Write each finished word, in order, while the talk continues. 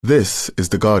This is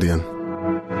The Guardian.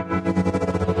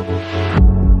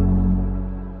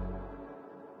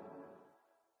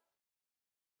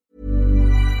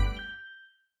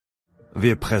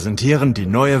 Wir präsentieren die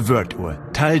neue Word-Uhr,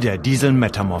 Teil der Diesel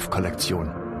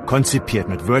Metamorph-Kollektion. Konzipiert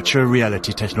mit Virtual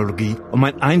Reality-Technologie, um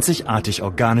ein einzigartig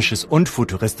organisches und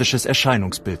futuristisches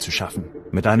Erscheinungsbild zu schaffen.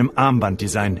 Mit einem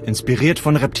Armbanddesign, inspiriert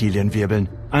von Reptilienwirbeln,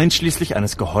 einschließlich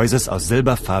eines Gehäuses aus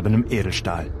silberfarbenem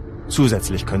Edelstahl.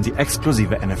 Zusätzlich können Sie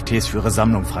exklusive NFTs für Ihre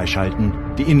Sammlung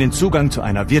freischalten, die Ihnen den Zugang zu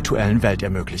einer virtuellen Welt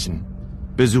ermöglichen.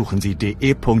 Besuchen Sie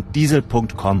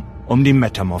de.diesel.com, um die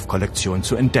Metamorph-Kollektion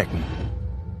zu entdecken.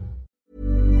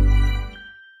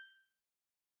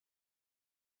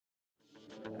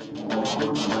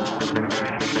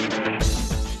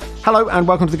 Hello and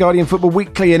welcome to the Guardian Football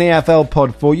Weekly, an EFL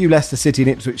pod for you. Leicester City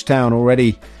and Ipswich Town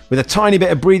already with a tiny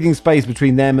bit of breathing space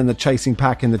between them and the chasing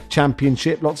pack in the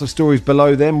Championship. Lots of stories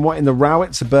below them. What in the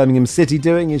Rowetts are Birmingham City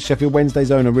doing? Is Sheffield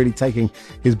Wednesday's owner really taking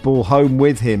his ball home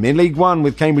with him? In League One,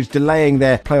 with Cambridge delaying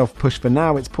their playoff push for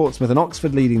now, it's Portsmouth and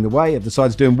Oxford leading the way. If the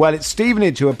side's doing well, it's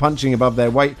Stevenage who are punching above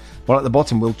their weight. While at the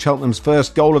bottom, will Cheltenham's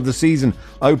first goal of the season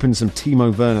open some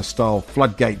Timo Werner-style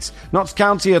floodgates? Notts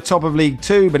County are top of League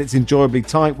Two, but it's enjoyably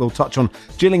tight. We'll touch on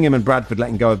Gillingham and Bradford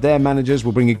letting go of their managers.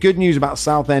 We'll bring you good news about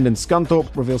Southend and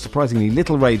Scunthorpe, reveal surprisingly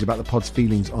little rage about the pod's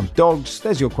feelings on dogs.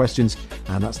 There's your questions,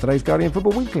 and that's today's Guardian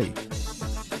Football Weekly.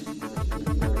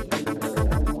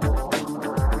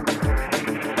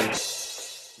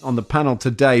 On the panel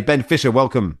today, Ben Fisher,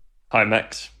 welcome. Hi,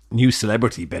 Max. New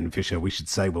celebrity Ben Fisher, we should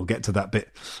say. We'll get to that bit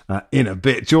in a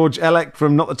bit. George Elek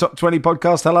from Not the Top 20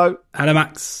 podcast, hello. Hello,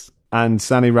 Max. And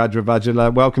Sanny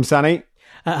Rudravajhala, welcome, Sanny.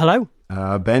 Hello.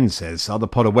 Ben says, are the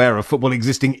pod aware of football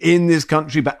existing in this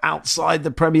country but outside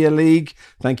the Premier League?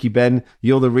 Thank you, Ben.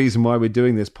 You're the reason why we're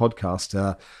doing this podcast.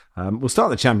 We'll start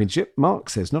the Championship. Mark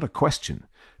says, not a question,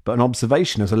 but an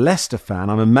observation. As a Leicester fan,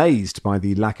 I'm amazed by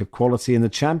the lack of quality in the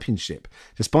Championship.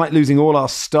 Despite losing all our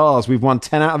stars, we've won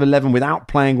 10 out of 11 without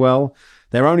playing well.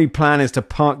 Their only plan is to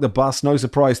park the bus. No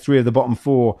surprise, 3 of the bottom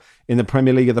 4 in the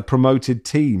Premier League are the promoted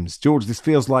teams. George, this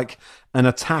feels like an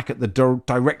attack at the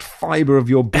direct fibre of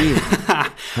your being.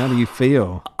 How do you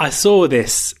feel? I saw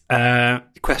this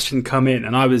question come in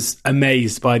and I was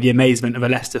amazed by the amazement of a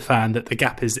Leicester fan that the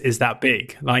gap is that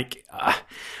big.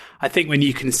 I think when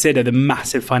you consider the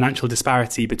massive financial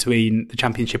disparity between the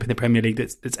Championship and the Premier League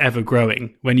that's ever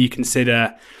growing, when you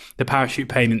consider the parachute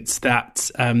payments that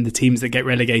the teams that get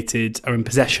relegated are in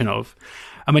possession of,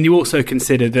 and when you also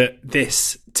consider that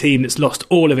this team that's lost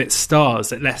all of its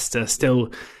stars at Leicester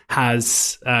still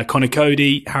has Conor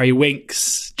Cody, Harry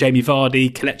Winks, Jamie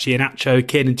Vardy, Kelechi Iheanacho,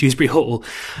 Kieran Dewsbury Hall,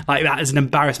 like that is an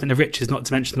embarrassment of riches, not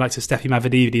to mention the likes of Steffi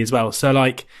Mavididi as well. So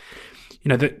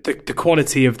the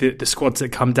quality of the squads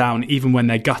that come down, even when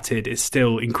they're gutted, is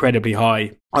still incredibly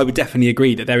high. I would definitely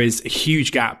agree that there is a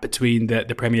huge gap between the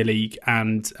Premier League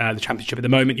and the Championship at the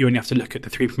moment. You only have to look at the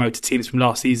 3 promoted teams from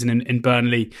last season in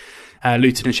Burnley,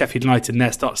 Luton and Sheffield United and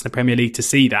their starts in the Premier League to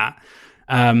see that.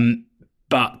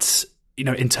 But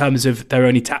in terms of their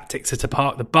only tactics are to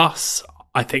park the bus,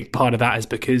 I think part of that is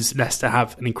because Leicester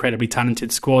have an incredibly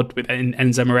talented squad with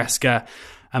Enzo Maresca,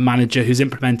 a manager who's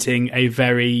implementing a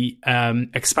very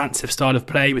expansive style of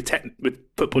play with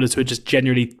footballers who are just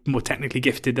generally more technically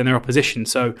gifted than their opposition.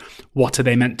 So what are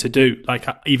they meant to do?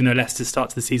 Even though Leicester's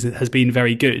start to the season has been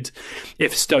very good,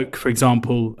 if Stoke, for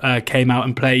example, came out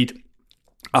and played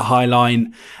a high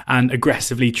line and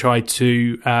aggressively tried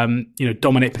to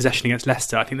dominate possession against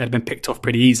Leicester, I think they'd have been picked off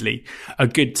pretty easily. A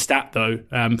good stat, though,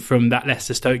 from that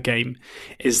Leicester-Stoke game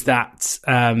is that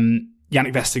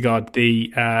Yannick Vestergaard,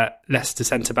 the Leicester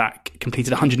centre-back,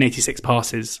 completed 186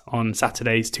 passes on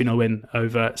Saturday's 2-0 win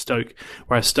over Stoke,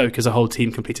 whereas Stoke as a whole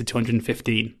team completed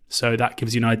 215. So that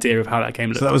gives you an idea of how that game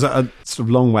looked. So that was a sort of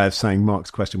long way of saying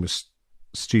Mark's question was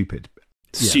stupid.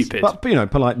 Stupid. Yes. But,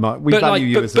 polite Mark. We value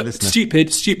you as a listener.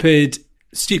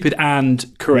 Stupid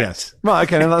and correct. Yes. Right,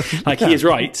 okay. No, that's, he is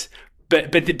right.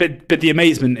 But the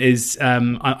amazement is,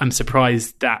 I'm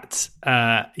surprised that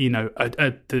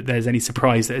there's any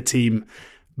surprise that a team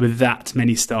with that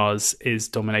many stars is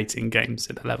dominating games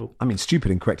at that level. I mean,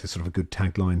 stupid and correct is sort of a good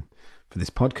tagline for this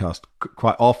podcast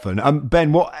quite often.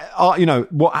 Ben,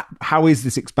 how is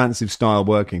this expansive style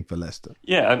working for Leicester?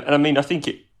 Yeah, and I mean, I think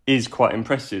it is quite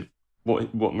impressive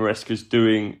what Maresca's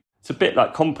doing. It's a bit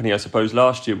like Company, I suppose,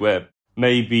 last year, where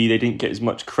maybe they didn't get as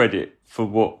much credit for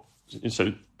what.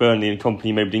 So Burnley and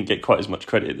Company maybe didn't get quite as much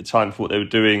credit at the time for what they were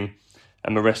doing,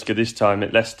 and Maresca this time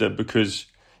at Leicester because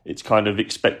it's kind of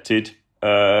expected.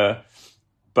 But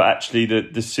actually,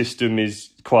 the system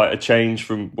is quite a change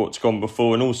from what's gone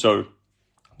before, and also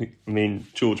I mean,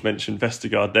 George mentioned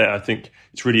Vestergaard there. I think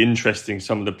it's really interesting,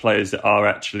 some of the players that are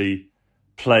actually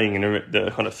playing in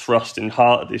the kind of thrust and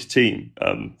heart of this team.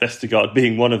 Vestergaard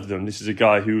being one of them. This is a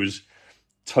guy who was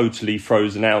totally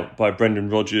frozen out by Brendan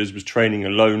Rodgers, was training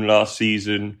alone last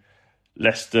season.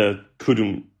 Leicester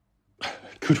couldn't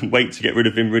wait to get rid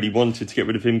of him, really wanted to get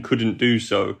rid of him, couldn't do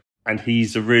so. And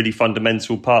he's a really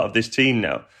fundamental part of this team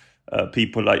now.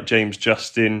 People like James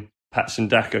Justin, Patson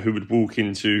Daka, who would walk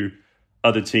into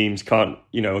other teams, are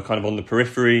kind of on the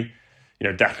periphery.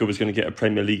 Daka was going to get a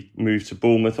Premier League move to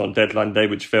Bournemouth on deadline day,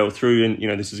 which fell through.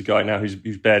 And, this is a guy now who's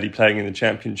barely playing in the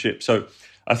Championship. So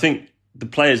I think the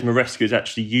players Maresca is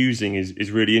actually using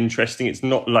is really interesting. It's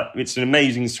not like it's an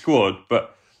amazing squad,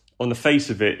 but on the face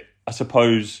of it, I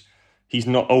suppose he's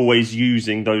not always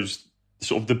using those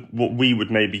sort of what we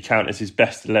would maybe count as his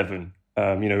best 11.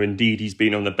 Indeed, he's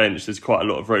been on the bench. There's quite a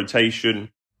lot of rotation.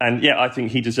 And yeah, I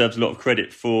think he deserves a lot of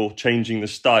credit for changing the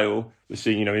style. We're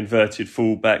seeing, inverted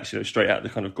fullbacks, straight out the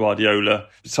kind of Guardiola.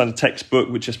 It's kind of textbook,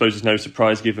 which I suppose is no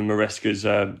surprise given Maresca's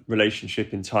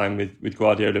relationship in time with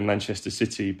Guardiola and Manchester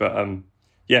City. But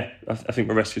I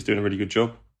think Maresca's doing a really good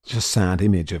job. Just sad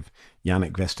image of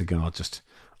Yannick Vestergaard just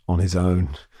on his own,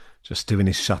 just doing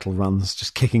his shuttle runs,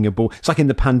 just kicking a ball. It's like in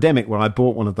the pandemic where I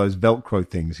bought one of those Velcro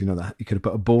things, that you could have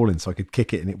put a ball in so I could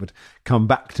kick it and it would come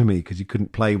back to me because you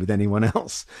couldn't play with anyone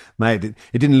else. Mate, it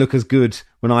didn't look as good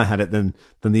when I had it than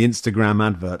the Instagram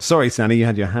advert. Sorry, Sanny, you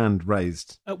had your hand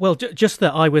raised. Just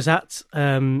that I was at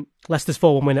Leicester's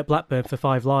 4-1 win at Blackburn for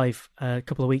 5 Live a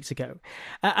couple of weeks ago.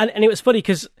 And it was funny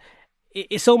because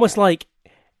it's almost like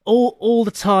all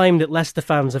the time that Leicester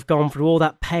fans have gone through all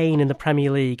that pain in the Premier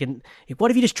League, and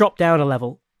what if you just drop down a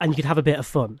level and you could have a bit of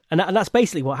fun? And that's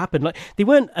basically what happened. Like, they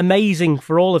weren't amazing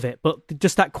for all of it, but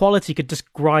just that quality could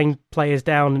just grind players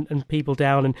down and people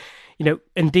down. And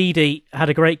Ndidi had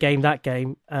a great game that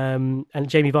game, and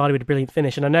Jamie Vardy with a brilliant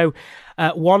finish. And I know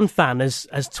one fan has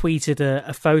tweeted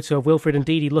a photo of Wilfred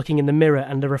Ndidi looking in the mirror,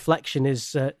 and the reflection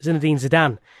is Zinedine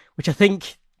Zidane, which I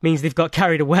think means they've got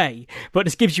carried away, but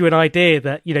this gives you an idea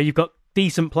that you've got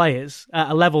decent players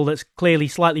at a level that's clearly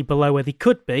slightly below where they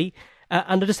could be,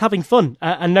 and they're just having fun,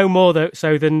 and no more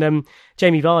so than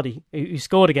Jamie Vardy, who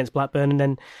scored against Blackburn and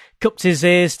then cupped his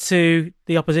ears to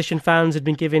the opposition fans, had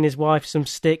been giving his wife some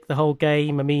stick the whole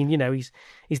game. I mean,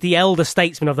 he's the elder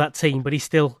statesman of that team, but he's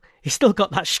still got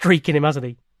that streak in him, hasn't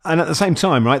he? And at the same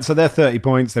time, right, so they're 30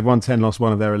 points, they've won 10, lost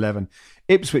 1 of their 11.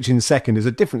 Ipswich in second is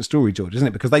a different story, George, isn't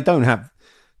it? Because they don't have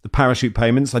the parachute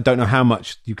payments. I don't know how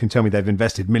much you can tell me they've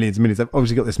invested, millions and millions. They've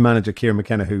obviously got this manager, Kieran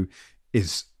McKenna, who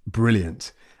is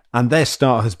brilliant. And their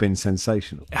start has been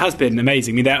sensational. It has been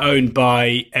amazing. I mean, they're owned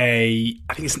by I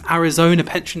think it's an Arizona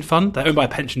pension fund. They're owned by a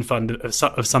pension fund of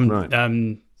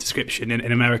some description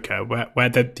in America, where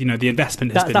the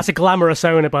investment has been... That's a glamorous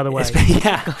owner, by the way.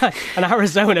 Yeah. An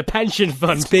Arizona pension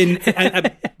fund. It's been,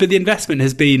 but the investment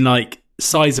has been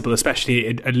sizable, especially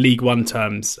in League One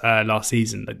terms last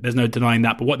season. There's no denying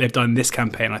that. But what they've done in this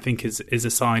campaign, I think, is a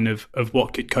sign of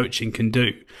what good coaching can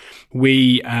do.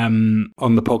 We, on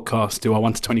the podcast, do our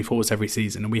 1-24s every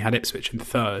season, and we had Ipswich in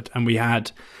third, and we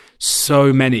had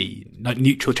so many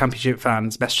neutral Championship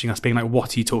fans messaging us being like,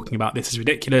 what are you talking about? This is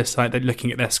ridiculous. They're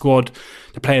looking at their squad.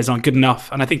 The players aren't good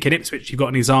enough. And I think in Ipswich, you've got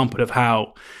an example of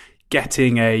how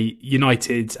getting a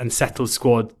united and settled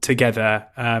squad together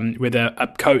with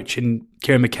a coach in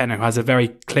Kieran McKenna who has a very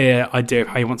clear idea of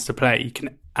how he wants to play,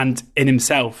 and in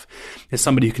himself is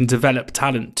somebody who can develop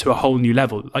talent to a whole new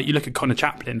level. Like, you look at Connor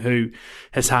Chaplin, who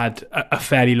has had a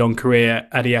fairly long career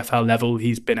at EFL level.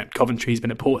 He's been at Coventry, he's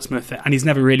been at Portsmouth, and he's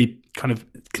never really kind of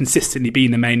consistently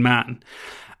been the main man.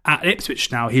 At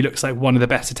Ipswich now, he looks like one of the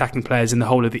best attacking players in the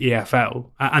whole of the EFL,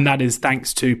 and that is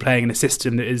thanks to playing in a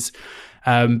system that is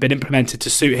been implemented to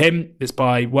suit him. It's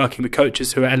by working with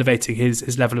coaches who are elevating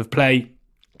his level of play.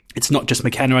 It's not just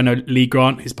McKenna. I know Lee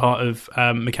Grant, who's part of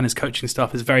McKenna's coaching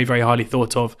staff, is very, very highly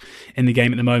thought of in the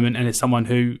game at the moment, and is someone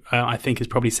who I think is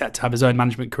probably set to have his own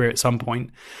management career at some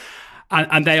point.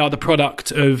 And they are the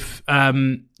product of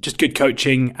just good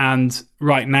coaching. And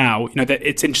right now,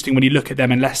 it's interesting when you look at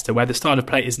them in Leicester, where the style of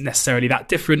play isn't necessarily that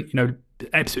different.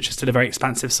 Ipswich is still a very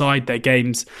expansive side. Their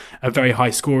games are very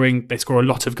high scoring. They score a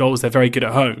lot of goals. They're very good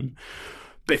at home.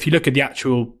 But if you look at the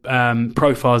actual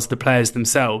profiles of the players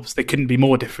themselves, they couldn't be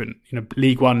more different.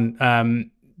 League One,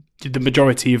 the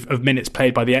majority of minutes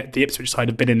played by the Ipswich side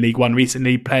have been in League One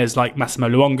recently. Players like Massimo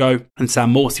Luongo and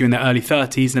Sam Morsey are in their early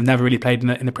 30s and have never really played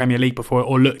in the Premier League before,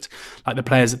 or looked like the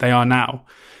players that they are now.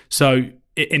 So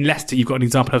in Leicester, you've got an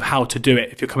example of how to do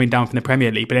it if you're coming down from the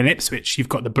Premier League. But in Ipswich, you've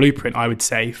got the blueprint, I would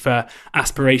say, for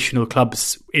aspirational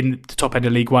clubs in the top end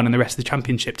of League One and the rest of the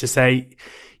Championship to say,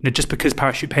 just because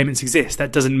parachute payments exist,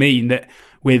 that doesn't mean that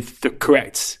with the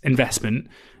correct investment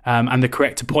and the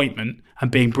correct appointment and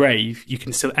being brave, you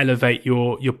can still elevate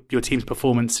your team's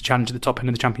performance to challenge at the top end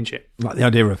of the Championship. Like the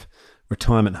idea of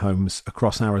retirement homes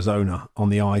across Arizona on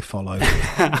the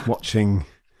iFollow,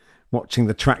 watching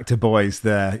the tractor boys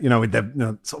there, with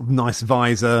their sort of nice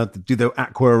visor, do their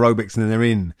aqua aerobics, and then they're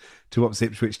in to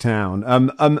Ipswich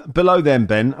Town. Below them,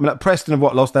 Ben, Preston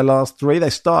have lost their last 3. They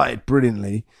started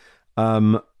brilliantly,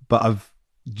 but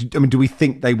do we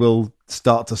think they will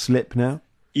start to slip now?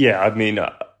 Yeah,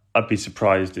 I'd be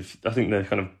surprised if I think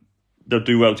they'll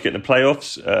do well to get in the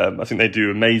playoffs. I think they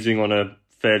do amazing on a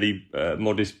fairly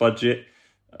modest budget.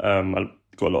 I've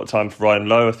got a lot of time for Ryan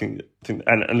Lowe. I think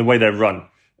and the way they run,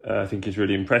 I think is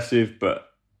really impressive. But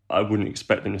I wouldn't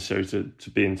expect them necessarily to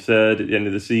be in third at the end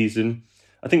of the season.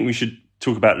 I think we should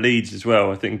talk about Leeds as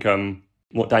well. I think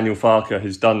what Daniel Farke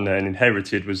has done there and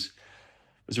inherited was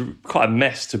quite a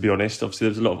mess, to be honest. Obviously,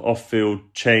 there was a lot of off-field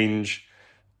change,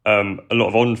 a lot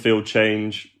of on-field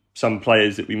change. Some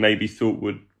players that we maybe thought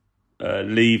would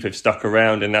leave have stuck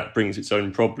around, and that brings its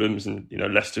own problems. And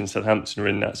Leicester and Southampton are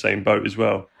in that same boat as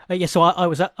well. So I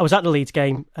was at the Leeds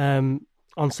game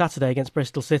on Saturday against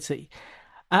Bristol City,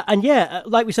 and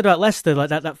like we said about Leicester, like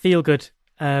that feel good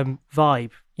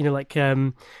vibe.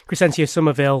 Crescencio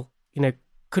Somerville,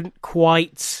 couldn't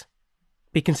quite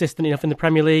be consistent enough in the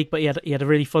Premier League, but he had a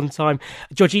really fun time.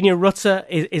 Jorginho Rutter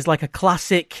is like a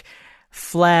classic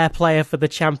flair player for the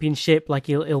Championship. Like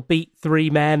he'll beat 3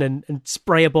 men and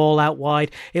spray a ball out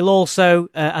wide. He'll also,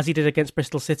 as he did against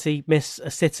Bristol City, miss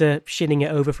a sitter shinning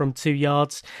it over from 2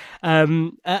 yards.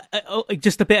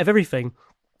 Just a bit of everything.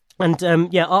 And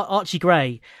Archie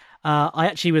Gray. I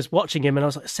actually was watching him and I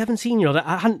was like, 17-year-old.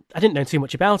 I didn't know too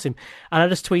much about him. And I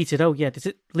just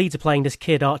tweeted, Leeds are playing this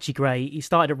kid, Archie Gray. He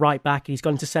started at right back and he's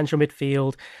gone into central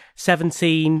midfield.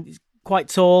 17, quite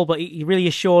tall, but he really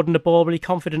assured on the ball, really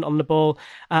confident on the ball.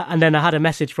 And then I had a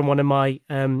message from one of my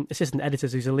assistant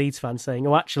editors who's a Leeds fan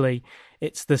saying, actually,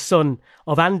 it's the son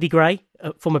of Andy Gray,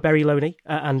 former Bury Loney,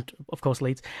 and of course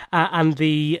Leeds, and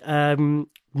the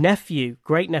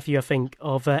great nephew, I think,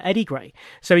 of Eddie Gray.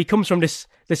 So he comes from this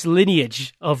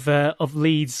lineage of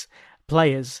Leeds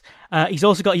players. He's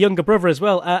also got a younger brother as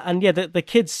well, the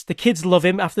kids love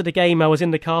him. After the game, I was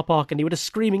in the car park and he was just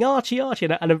screaming Archie, Archie,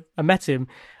 and I met him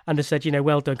and I said,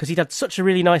 well done, because he'd had such a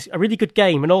really good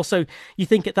game. And also, you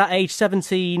think at that age,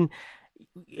 17,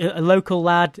 a local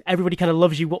lad, everybody kind of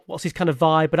loves you. What's his kind of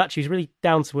vibe? But actually, he's really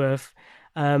down to earth.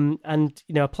 And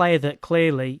a player that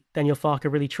clearly Daniel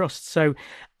Farke really trusts. So,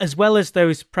 as well as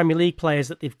those Premier League players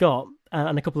that they've got,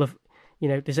 and a couple of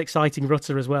this exciting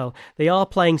Rutter as well, they are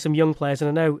playing some young players.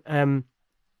 And I know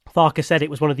Farke said it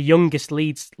was one of the youngest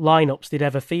Leeds lineups they'd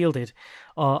ever fielded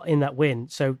in that win.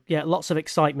 So lots of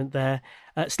excitement there.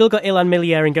 Still got Ilan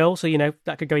Millier in goal, so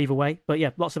that could go either way. But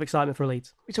lots of excitement for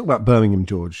Leeds. We talk about Birmingham,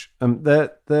 George.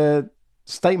 Their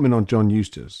statement on John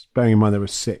Eustace, bearing in mind they were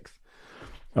 6th.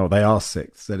 Oh, they are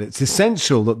 6th. That it's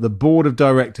essential that the board of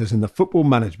directors and the football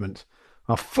management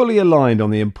are fully aligned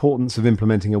on the importance of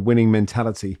implementing a winning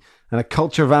mentality and a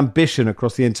culture of ambition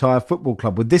across the entire football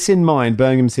club. With this in mind,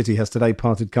 Birmingham City has today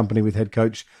parted company with head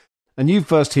coach. A new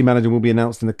first team manager will be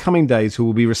announced in the coming days, who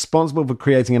will be responsible for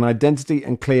creating an identity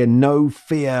and clear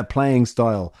no-fear playing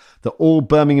style that all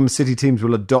Birmingham City teams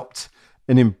will adopt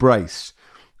and embrace.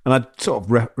 And I sort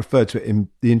of referred to it in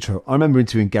the intro. I remember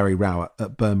interviewing Gary Rowett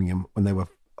at Birmingham when they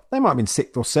might have been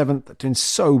 6th or 7th, doing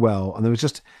so well.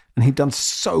 And he'd done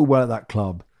so well at that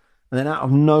club. And then out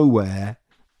of nowhere,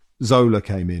 Zola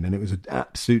came in and it was an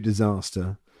absolute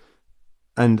disaster.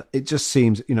 And it just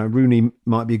seems, Rooney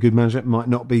might be a good manager, it might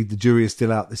not be. The jury is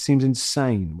still out. This seems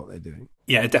insane what they're doing.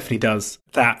 Yeah, it definitely does.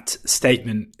 That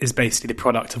statement is basically the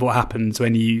product of what happens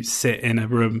when you sit in a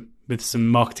room with some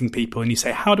marketing people and you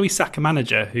say, how do we sack a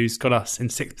manager who's got us in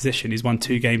 6th position, who's won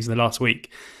 2 games in the last week?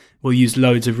 We'll use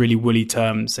loads of really woolly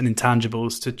terms and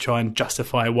intangibles to try and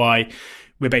justify why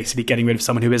we're basically getting rid of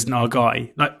someone who isn't our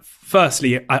guy.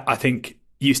 Firstly, I think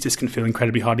Eustace can feel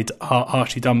incredibly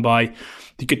harshly done by.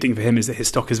 The good thing for him is that his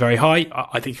stock is very high.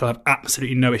 I think he'll have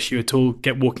absolutely no issue at all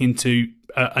walking into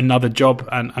another job,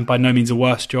 and by no means a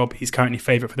worse job. He's currently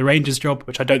favourite for the Rangers job,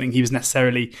 which I don't think he was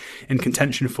necessarily in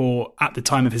contention for at the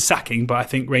time of his sacking, but I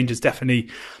think Rangers definitely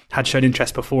had shown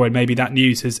interest before, and maybe that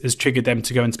news has triggered them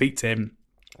to go and speak to him.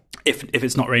 If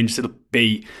it's not Rangers, it'll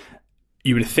be,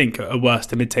 you would think, a worse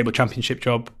than mid-table Championship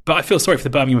job. But I feel sorry for the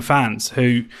Birmingham fans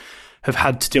who have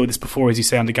had to deal with this before, as you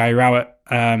say, under Gary Rowett,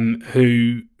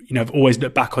 who have always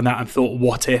looked back on that and thought,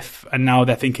 what if? And now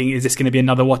they're thinking, is this going to be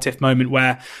another what if moment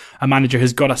where a manager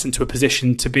has got us into a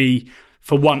position to be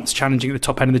for once challenging at the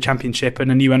top end of the Championship,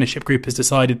 and a new ownership group has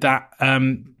decided that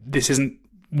this isn't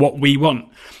what we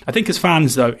want. I think as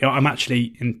fans, though, I'm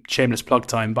actually in shameless plug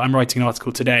time, but I'm writing an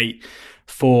article today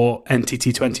for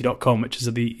NTT20.com, which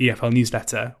is the EFL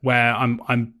newsletter, where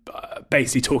I'm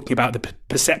basically talking about the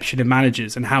perception of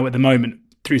managers and how at the moment,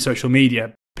 through social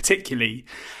media particularly,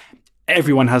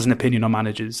 everyone has an opinion on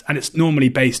managers, and it's normally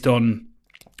based on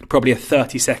probably a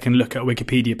 30-second look at a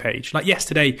Wikipedia page. Like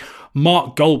yesterday,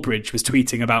 Mark Goldbridge was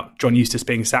tweeting about John Eustace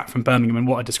being sacked from Birmingham and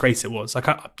what a disgrace it was. Like,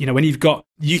 when you've got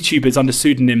YouTubers under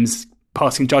pseudonyms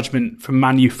passing judgment from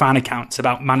Man U fan accounts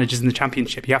about managers in the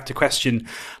Championship, you have to question,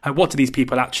 what do these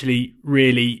people actually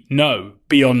really know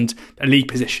beyond a league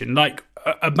position? Like,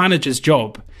 a manager's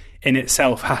job in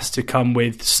itself has to come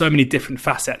with so many different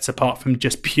facets apart from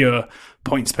just pure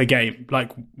points per game.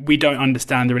 Like, we don't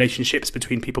understand the relationships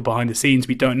between people behind the scenes.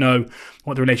 We don't know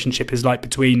what the relationship is like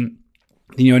between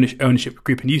the new ownership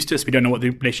group and Eustace. We don't know what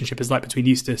the relationship is like between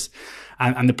Eustace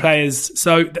and the players.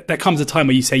 So there comes a time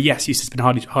where you say, yes, Eustace has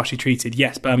been harshly treated.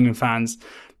 Yes, Birmingham fans,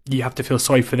 you have to feel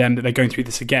sorry for them that they're going through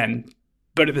this again.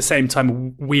 But at the same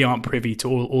time, we aren't privy to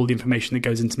all the information that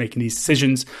goes into making these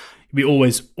decisions. We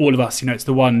always, all of us, it's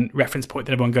the one reference point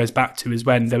that everyone goes back to is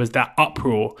when there was that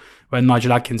uproar when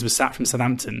Nigel Adkins was sacked from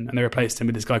Southampton and they replaced him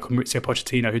with this guy called Maurizio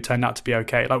Pochettino, who turned out to be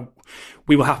okay. Like,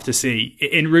 we will have to see.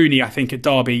 In Rooney, I think at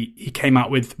Derby, he came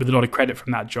out with a lot of credit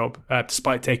from that job,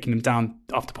 despite taking them down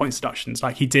after points deductions.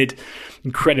 Like, he did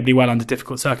incredibly well under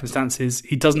difficult circumstances.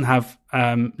 He doesn't have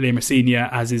Liam Rosenior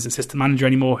as his assistant manager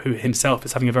anymore, who himself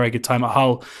is having a very good time at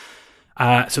Hull.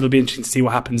 So it'll be interesting to see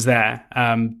what happens there.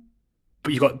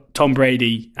 But you've got Tom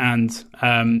Brady and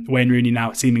Wayne Rooney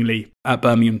now seemingly at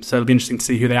Birmingham. So it'll be interesting to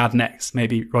see who they add next.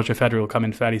 Maybe Roger Federer will come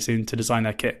in fairly soon to design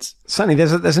their kits. Sanny,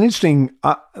 there's an interesting...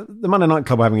 the Monday Night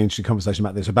Club are having an interesting conversation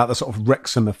about this, about the sort of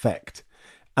Wrexham effect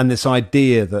and this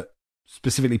idea that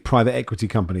specifically private equity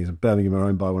companies, and Birmingham are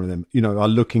owned by one of them, are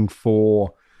looking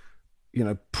for,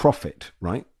 profit,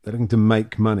 right? They're looking to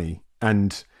make money.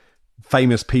 And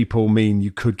famous people mean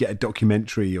you could get a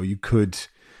documentary or you could,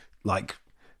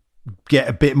 get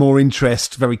a bit more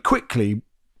interest very quickly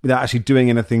without actually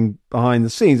doing anything behind the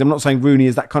scenes. I'm not saying Rooney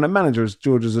is that kind of manager, as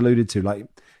George has alluded to. Like,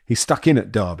 he stuck in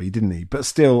at Derby, didn't he? But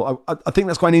still, I think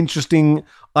that's quite an interesting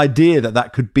idea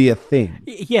that could be a thing.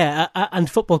 Yeah, and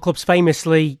football clubs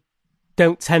famously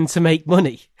don't tend to make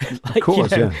money. Of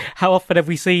course, yeah. How often have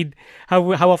we seen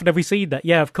that?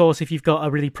 Yeah, of course, if you've got a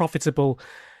really profitable,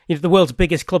 the world's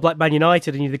biggest club like Man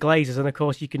United and you're the Glazers, and of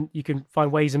course you can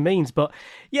find ways and means. But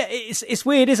yeah, it's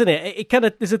weird, isn't it? It kind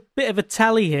of, there's a bit of a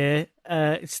tally here.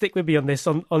 Stick with me on this.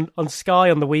 On Sky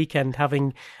on the weekend,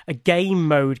 having a game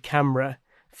mode camera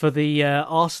for the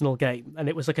Arsenal game, and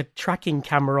it was like a tracking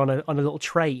camera on a little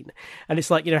train, and it's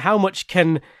like, how much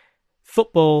can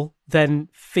football then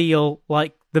feel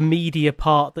like the media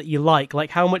part that you like?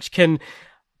 Like, how much can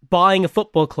buying a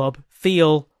football club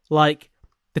feel like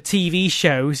the TV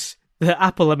shows that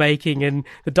Apple are making and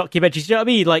the documentaries? You know what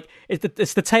I mean? Like,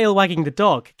 it's the tail wagging the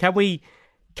dog. Can we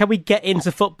get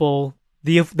into football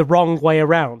the wrong way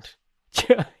around?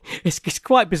 It's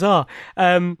quite bizarre.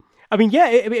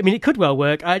 It could well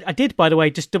work. I did, by the way,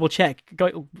 just double check.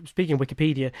 Speaking of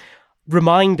Wikipedia,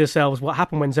 remind ourselves what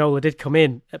happened when Zola did come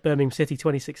in at Birmingham City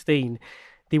 2016.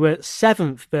 They were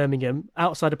 7th, Birmingham,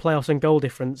 outside of playoffs and goal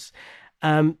difference.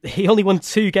 He only won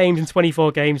 2 games in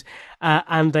 24 games,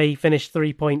 and they finished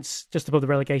 3 points just above the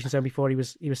relegation zone before he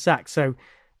was sacked. So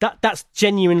that's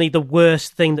genuinely the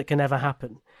worst thing that can ever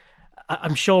happen.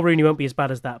 I'm sure Rooney won't be as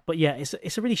bad as that, but yeah,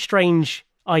 it's a really strange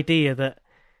idea that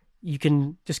you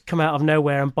can just come out of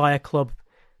nowhere and buy a club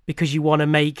because you want to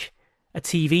make a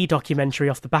TV documentary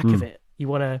off the back of it. You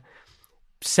want to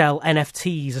sell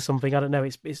NFTs or something. I don't know.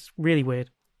 It's really weird.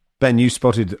 Ben, you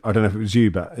spotted, I don't know if it was you,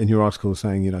 but in your article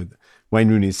saying, Wayne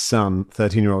Rooney's son,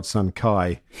 13-year-old son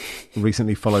Kai,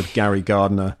 recently followed Gary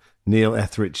Gardner, Neil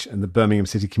Etheridge and the Birmingham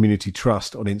City Community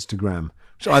Trust on Instagram,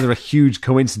 which is either a huge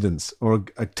coincidence or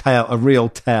a real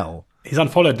tell. He's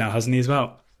unfollowed now, hasn't he, as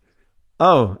well?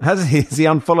 Oh, has he? Has he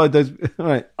unfollowed those?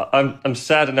 Right. I'm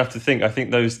sad enough to think, I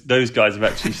think those guys have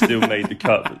actually still made the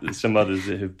cut, but there's some others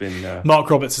that have been... Mark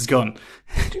Roberts has gone.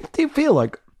 Do you feel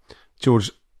like,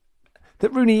 George,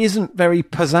 that Rooney isn't very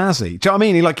pizzazzy? Do you know what I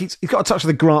mean? He's got a touch of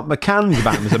the Grant McCann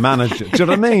about him as a manager. Do you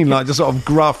know what I mean? Like, just sort of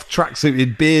gruff,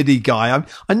 tracksuited, beardy guy.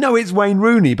 I know it's Wayne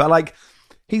Rooney, but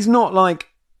he's not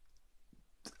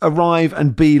arrive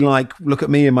and be like, look at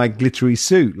me in my glittery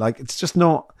suit. It's just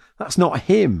not... That's not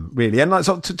him, really. And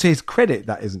to his credit,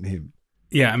 that isn't him.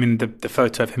 Yeah, I mean, the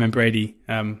photo of him and Brady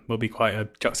will be quite a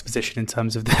juxtaposition in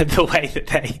terms of the way that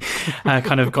they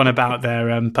kind of gone about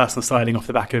their personal styling off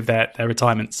the back of their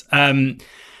retirements.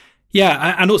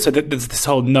 Yeah, and also there's this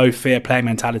whole no fear playing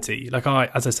mentality. Like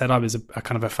as I said, I was a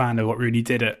kind of a fan of what Rooney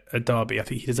did at Derby. I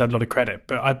think he deserved a lot of credit,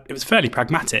 but it was fairly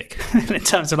pragmatic in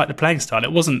terms of like the playing style.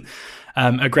 It wasn't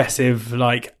aggressive.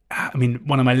 Like, I mean,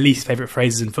 one of my least favourite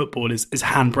phrases in football is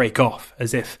handbrake off,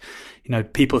 as if, you know,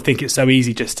 people think it's so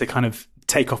easy just to kind of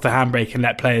take off the handbrake and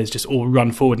let players just all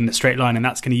run forward in a straight line, and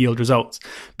that's going to yield results.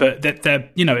 But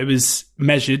you know, it was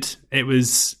measured. It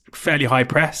was fairly high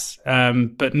press,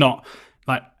 but not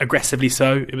like aggressively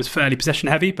so. It was fairly possession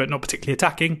heavy, but not particularly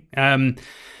attacking.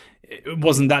 It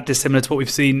wasn't that dissimilar to what we've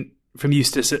seen from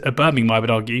Eustace at Birmingham, I would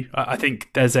argue. I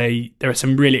think there are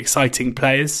some really exciting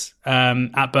players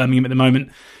at Birmingham at the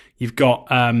moment. You've got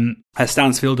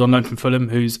Stansfield on loan from Fulham,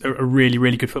 who's a really,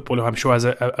 really good footballer who I'm sure has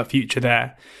a future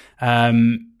there.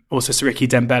 Also Siriki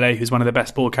Dembele, who's one of the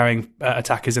best ball-carrying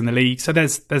attackers in the league. So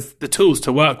there's the tools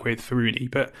to work with for Rooney.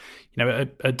 But, you know,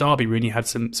 at Derby, Rooney had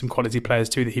some quality players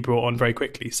too that he brought on very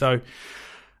quickly. So,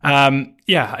 as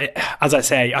I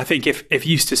say, I think if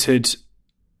Eustace had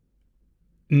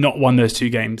not won those two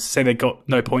games, say they got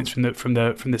no points from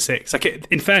the six. Like,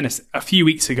 in fairness, a few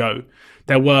weeks ago,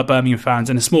 there were Birmingham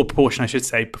fans, and a small proportion, I should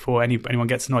say, before anyone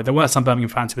gets annoyed, there were some Birmingham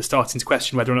fans who were starting to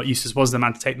question whether or not Eustace was the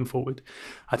man to take them forward.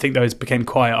 I think those became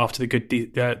quiet after the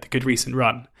good recent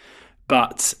run.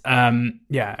 But I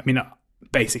mean,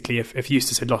 basically, if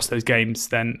Eustace had lost those games,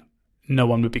 then no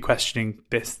one would be questioning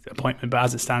this appointment. But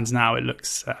as it stands now, it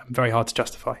looks very hard to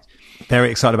justify.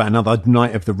 Very excited about another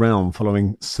Knight of the Realm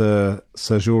following Sir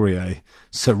Jourier.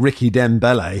 Sir Ricky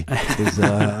Dembele is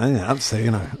up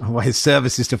to his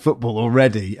services to football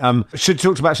already. Should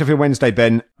talk about Sheffield Wednesday,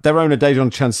 Ben. Their owner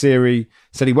Dejan Chansiri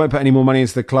said he won't put any more money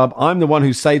into the club. I'm the one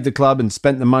who saved the club and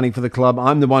spent the money for the club.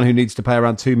 I'm the one who needs to pay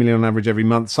around $2 million on average every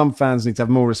month. Some fans need to have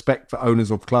more respect for owners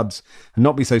of clubs and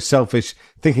not be so selfish,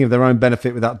 thinking of their own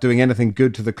benefit without doing anything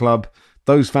good to the club.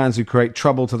 Those fans who create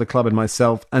trouble to the club and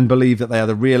myself and believe that they are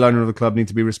the real owner of the club need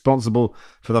to be responsible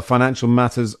for the financial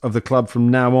matters of the club from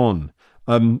now on.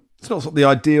 It's not sort of the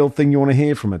ideal thing you want to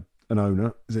hear from an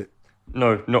owner, is it?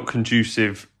 No, not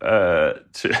conducive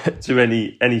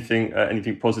to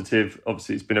anything positive.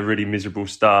 Obviously, it's been a really miserable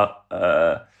start.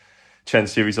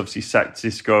 Chansiri's obviously sacked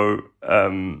Xisco.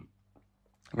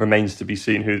 Remains to be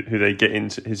seen who they get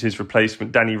into his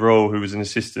replacement. Danny Rowe, who was an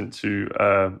assistant to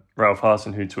Ralph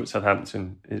Hasen, who taught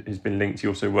Southampton, has been linked. He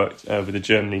also worked with the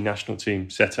Germany national team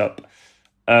setup.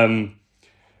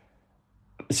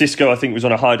 Xisco, I think, was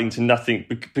on a hiding to nothing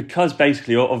because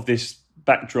basically of this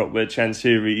backdrop where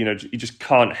Chansiri, you just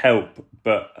can't help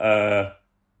but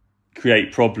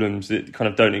create problems that kind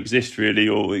of don't exist really,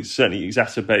 or certainly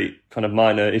exacerbate kind of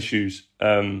minor issues.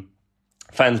 Fans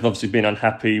have obviously been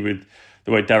unhappy with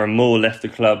the way Darren Moore left the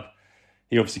club.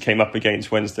 He obviously came up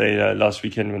against Wednesday last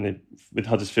weekend when with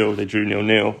Huddersfield they drew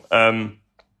 0-0.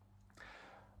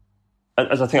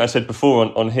 As I think I said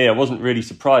before on here, I wasn't really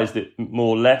surprised that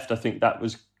Moore left. I think that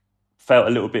felt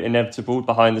a little bit inevitable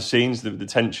behind the scenes, the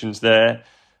tensions there.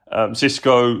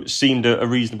 Xisco seemed a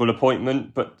reasonable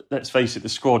appointment, but let's face it, the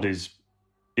squad is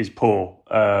poor.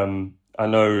 I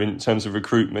know in terms of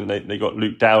recruitment, they got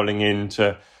Luke Dowling in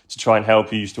to try and help.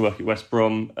 He used to work at West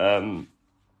Brom.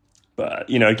 But,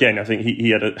 again, I think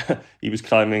he was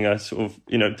climbing a sort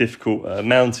of, difficult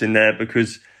mountain there,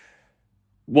 because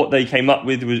what they came up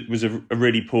with was a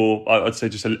really poor, I'd say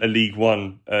just a League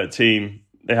One team.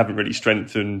 They haven't really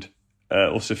strengthened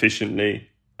or sufficiently.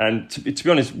 And to be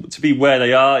honest, to be where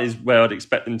they are is where I'd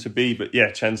expect them to be. But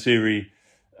yeah, Chansiri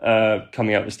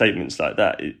coming out with statements like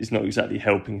that is not exactly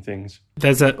helping things.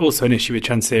 There's also an issue with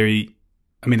Chansiri.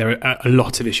 I mean, there are a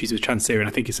lot of issues with Chansiri, and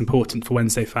I think it's important for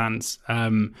Wednesday fans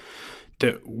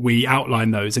that we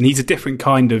outline those. And he's a different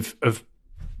kind of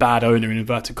bad owner, in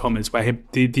inverted commas, where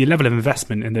the level of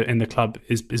investment in the club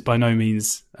is by no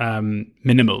means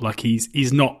minimal. Like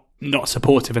he's not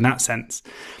supportive in that sense.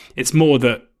 It's more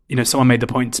that, someone made the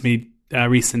point to me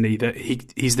recently that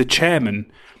he's the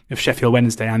chairman of Sheffield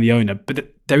Wednesday and the owner,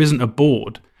 but there isn't a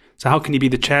board. So how can you be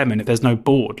the chairman if there's no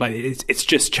board? Like it's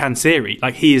just Chansiri.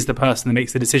 Like he is the person that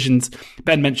makes the decisions.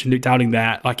 Ben mentioned Luke Dowling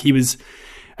there. Like it was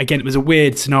a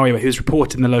weird scenario where he was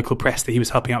reported in the local press that he was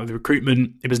helping out with the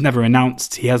recruitment. It was never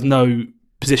announced. He has no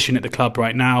position at the club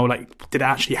right now. Like, did it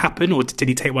actually happen, or did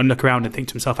he take one look around and think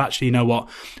to himself, actually, you know what,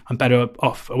 I'm better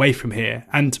off away from here?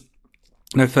 And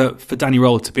for Danny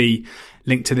Roll to be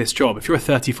linked to this job, if you're a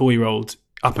 34-year-old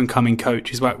up and coming coach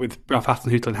who's worked with Ralph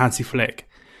Hasenhüttl and Hansi Flick,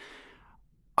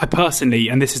 I personally,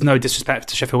 and this is no disrespect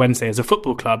to Sheffield Wednesday as a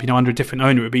football club, under a different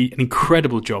owner, it would be an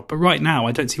incredible job. But right now,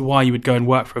 I don't see why you would go and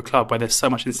work for a club where there's so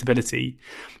much instability,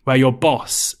 where your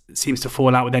boss seems to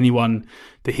fall out with anyone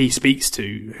that he speaks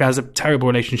to, who has a terrible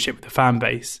relationship with the fan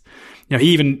base. He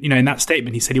even, in that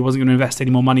statement, he said he wasn't going to invest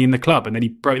any more money in the club, and then he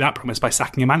broke that promise by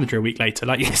sacking a manager a week later.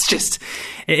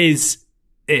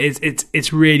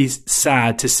 It's really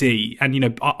sad to see.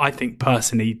 And, I think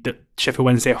personally that Sheffield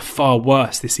Wednesday are far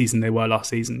worse this season than they were last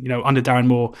season. Under Darren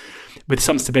Moore, with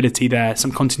some stability there,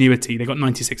 some continuity, they got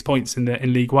 96 points in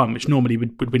League One, which normally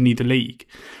would win the league.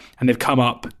 And they've come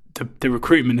up, the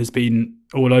recruitment has been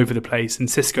all over the place. And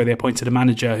Cisco, they appointed a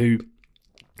manager who,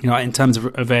 in terms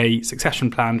of a succession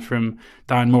plan from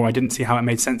Darren Moore, I didn't see how it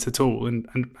made sense at all. And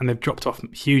they've dropped off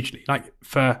hugely.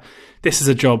 This is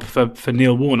a job for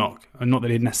Neil Warnock, and not that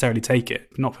he'd necessarily take it,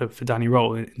 not for Danny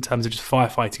Roll, in terms of just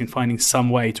firefighting and finding some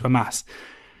way to amass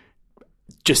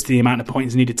just the amount of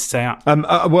points needed to stay up.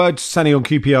 A word, Sanny, on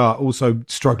QPR also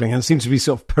struggling, and seems to be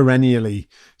sort of perennially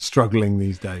struggling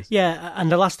these days. Yeah,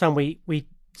 and the last time we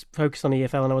focused on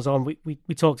EFL and I was on,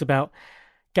 we talked about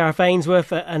Gareth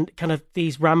Ainsworth and kind of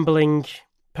these rambling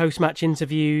post-match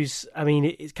interviews. I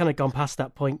mean, it's kind of gone past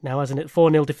that point now, hasn't it?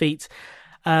 4-0 defeat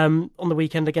on the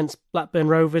weekend against Blackburn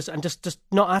Rovers, and just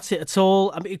not at it at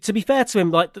all. I mean, to be fair to him,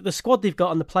 like the squad they've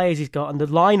got and the players he's got and the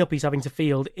lineup he's having to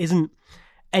field isn't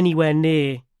anywhere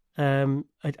near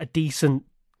a decent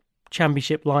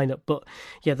championship lineup. But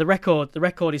yeah, the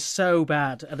record is so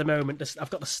bad at the moment. I've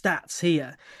got the stats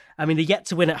here. I mean, they're yet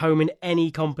to win at home in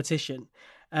any competition.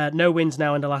 No wins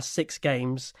now in the last 6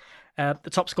 games. The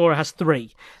top scorer has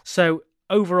 3. So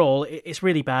overall, it's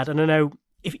really bad. And I know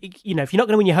if you're not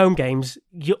going to win your home games,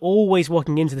 you're always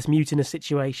walking into this mutinous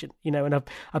situation. And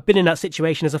I've been in that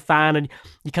situation as a fan, and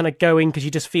you're kind of going because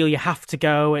you just feel you have to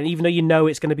go, and even though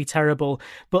it's going to be terrible.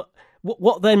 But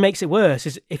what then makes it worse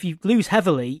is if you lose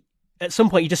heavily, at some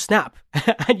point you just snap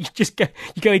and you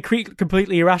go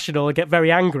completely irrational and get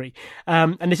very angry.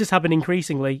 And this has happened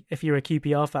increasingly if you're a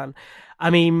QPR fan. I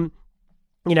mean,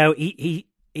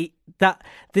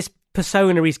 this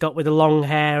persona he's got with the long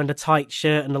hair and the tight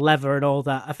shirt and the leather and all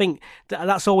that, I think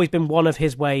that's always been one of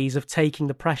his ways of taking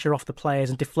the pressure off the players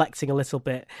and deflecting a little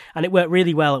bit. And it worked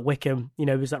really well at Wickham. He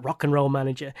was that rock and roll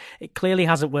manager. It clearly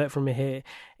hasn't worked for him here.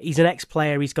 He's an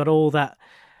ex-player. He's got all that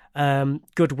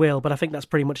goodwill, but I think that's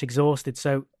pretty much exhausted.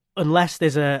 So unless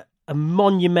there's a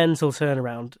monumental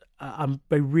turnaround, I'm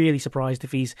really surprised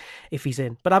if he's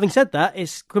in. But having said that,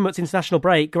 it's coming up to international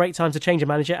break. Great time to change a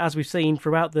manager, as we've seen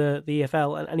throughout the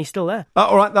EFL, and he's still there.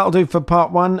 All right, that'll do for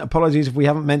part 1. Apologies if we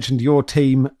haven't mentioned your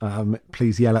team.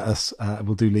 Please yell at us.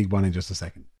 We'll do League One in just a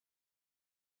second.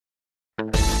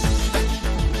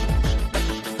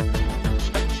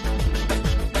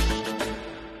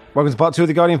 Welcome to part 2 of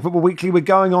the Guardian Football Weekly. We're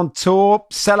going on tour.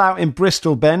 Sellout in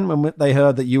Bristol, Ben, when they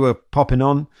heard that you were popping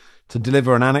on to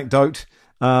deliver an anecdote.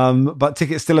 But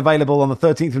tickets still available on the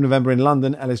 13th of November in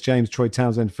London. Ellis James, Troy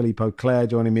Townsend, Philippe Auclair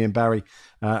joining me and Barry.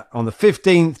 On the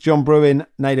 15th, John Bruin,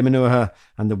 Nader Manuha,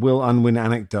 and the Will Unwin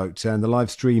anecdote. And the live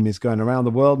stream is going around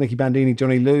the world. Nicky Bandini,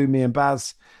 Johnny Lou, me and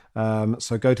Baz.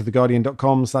 So go to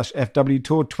theguardian.com/FW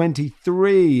Tour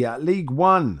 23. League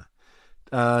One.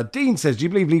 Dean says, do you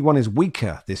believe League One is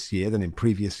weaker this year than in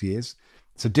previous years?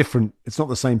 It's not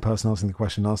the same person asking the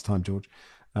question last time, George.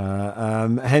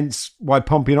 Hence why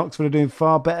Pompey and Oxford are doing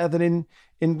far better than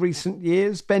in recent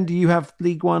years. Ben, do you have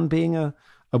League One being a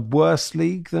worse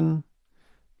league than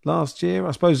last year?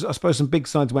 I suppose some big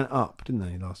sides went up, didn't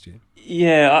they, last year?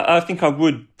 Yeah, I think I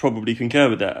would probably concur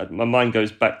with that. My mind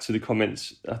goes back to the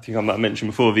comments I think I might have mentioned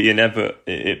before of Ian Everett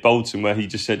at Bolton, where he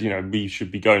just said, we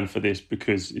should be going for this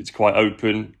because it's quite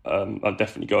open. I'll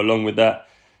definitely go along with that.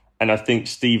 And I think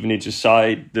Stevenage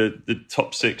aside, the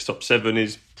top 6, top 7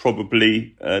 is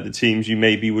probably the teams you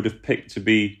maybe would have picked to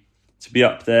be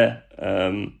up there.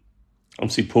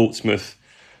 Obviously Portsmouth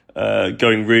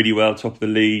going really well, top of the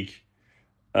league.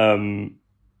 And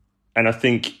I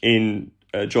think in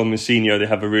John Mousinho, they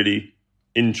have a really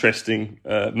interesting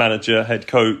manager, head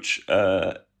coach.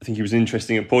 I think he was an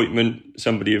interesting appointment,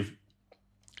 somebody of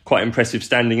quite impressive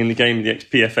standing in the game, the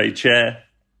ex-PFA chair.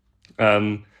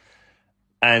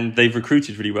 And they've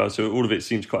recruited really well, so all of it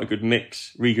seems quite a good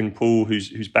mix. Regan Paul,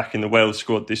 who's back in the Wales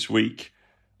squad this week,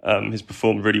 has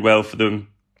performed really well for them.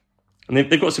 And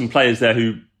they've got some players there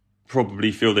who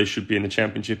probably feel they should be in the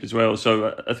Championship as well.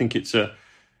 So I think it's a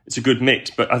good mix.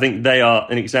 But I think they are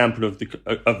an example of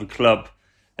a club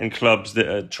and clubs that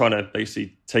are trying to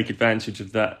basically take advantage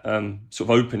of that sort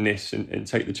of openness and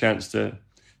take the chance to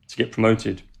get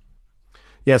promoted.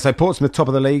 Yeah, so Portsmouth top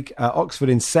of the league, Oxford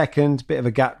in second, bit of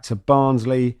a gap to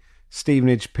Barnsley,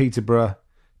 Stevenage, Peterborough,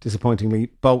 disappointingly,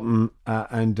 Bolton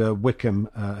and Wickham,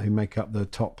 who make up the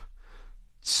top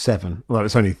 7. Well,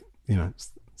 it's only,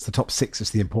 it's the top 6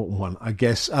 is the important one, I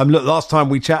guess. Look, last time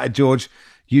we chatted, George,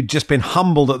 you'd just been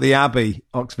humbled at the Abbey,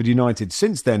 Oxford United.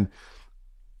 Since then,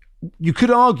 you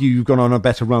could argue you've gone on a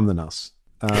better run than us.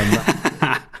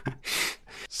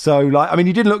 So,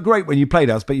 you didn't look great when you played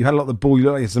us, but you had a lot of the ball. You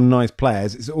looked like some nice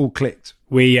players. It's all clicked.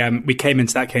 We came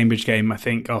into that Cambridge game, I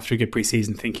think, after a good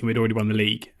pre-season, thinking we'd already won the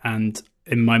league. And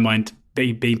in my mind,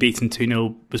 being beaten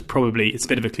 2-0 was probably, it's a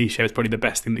bit of a cliche, was probably the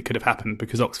best thing that could have happened,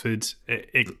 because Oxford,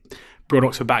 it brought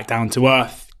Oxford back down to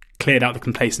earth, cleared out the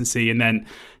complacency, and then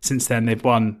since then they've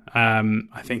won,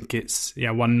 I think it's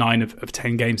won 9 of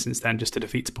 10 games since then, just to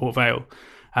defeat Port Vale.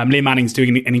 Liam Manning's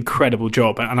doing an incredible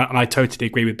job, and I totally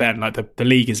agree with Ben. Like the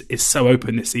league is so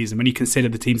open this season. When you consider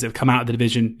the teams that have come out of the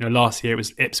division, last year it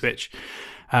was Ipswich,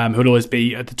 who will always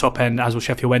be at the top end, as will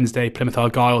Sheffield Wednesday, Plymouth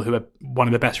Argyle, who are one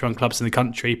of the best run clubs in the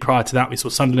country. Prior to that, we saw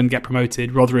Sunderland get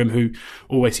promoted, Rotherham, who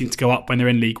always seem to go up when they're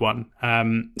in League One.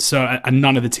 And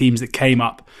none of the teams that came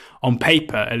up, on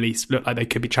paper at least, looked like they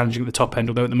could be challenging at the top end,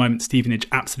 although at the moment Stevenage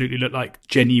absolutely look like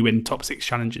genuine top 6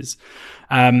 challengers.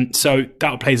 So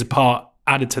that plays a part.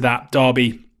 Added to that,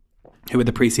 Derby, who were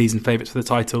the pre-season favourites for the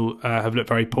title, have looked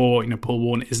very poor. Paul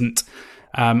Warne isn't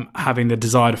having the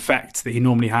desired effect that he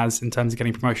normally has in terms of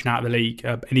getting promotion out of the league.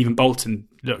 And even Bolton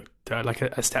looked like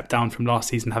a step down from last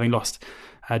season, having lost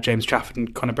James Trafford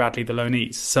and Conor Bradley, the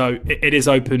loanees. So it is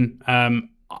open.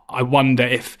 I wonder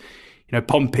if,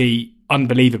 Pompey,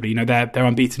 unbelievably, their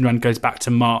unbeaten run goes back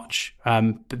to March,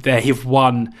 but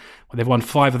they've won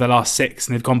 5 of their last 6,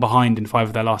 and they've gone behind in 5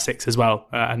 of their last 6 as well,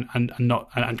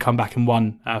 and come back and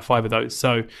won 5 of those.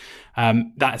 So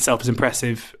that itself is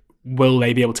impressive. Will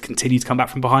they be able to continue to come back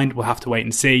from behind? We'll have to wait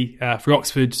and see. For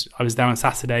Oxford, I was there on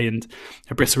Saturday, and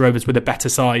Bristol Rovers were the better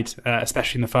side,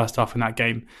 especially in the first half in that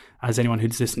game, as anyone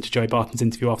who's listened to Joey Barton's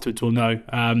interview afterwards will know.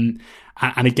 And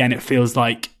again, it feels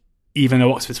like, even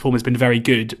though Oxford's form has been very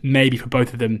good, maybe for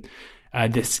both of them,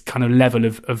 this kind of level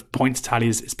of points tally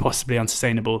is possibly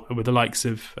unsustainable, with the likes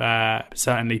of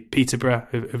certainly Peterborough,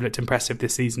 who've looked impressive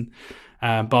this season,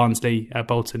 Barnsley,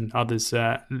 Bolton, others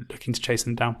looking to chase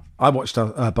them down. I watched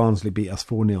Barnsley beat us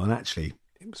 4-0, and actually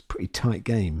it was a pretty tight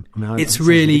game. It's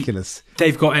really ridiculous.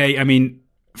 They've got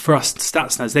for us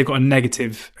stats nerds, they've got a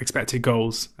negative expected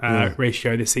goals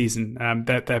ratio this season.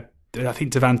 I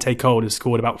think Devante Cole has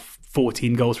scored about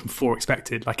 14 goals from 4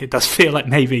 expected. Like, it does feel like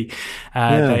maybe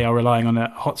they are relying on a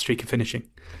hot streak of finishing.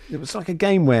 It was like a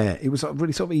game where it was a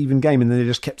really sort of even game, and then they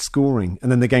just kept scoring,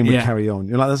 and then the game would carry on.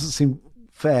 That doesn't seem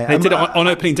fair. They did it on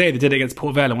opening day. They did it against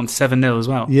Port Vale and won 7-0 as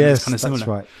well. Yes, kind of that's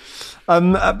right.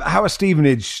 How are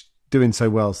Stevenage doing so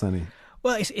well, Sanny?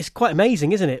 Well, it's quite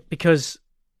amazing, isn't it? Because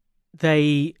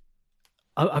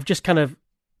I've just kind of,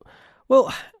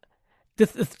 what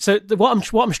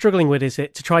I'm struggling with is to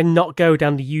try and not go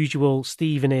down the usual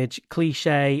Stevenage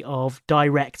cliche of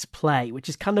direct play, which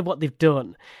is kind of what they've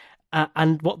done.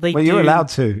 And what they do. You're allowed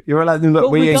to. You're allowed to.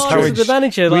 Look, we encourage the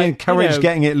manager. We encourage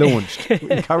getting it launched. We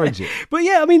encourage it. But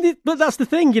yeah, but that's the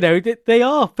thing. They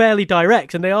are fairly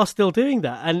direct, and they are still doing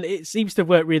that, and it seems to have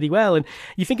worked really well. And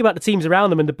you think about the teams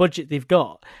around them and the budget they've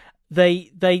got. They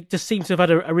just seem to have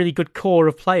had a really good core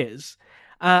of players.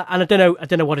 And I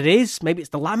don't know what it is. Maybe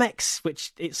it's the Lamex,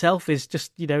 which itself is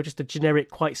just a generic,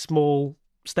 quite small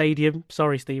stadium.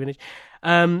 Sorry, Stevenage.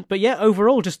 But yeah,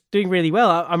 overall, just doing really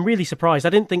well. I'm really surprised. I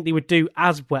didn't think they would do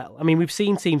as well. We've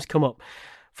seen teams come up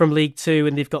from League Two,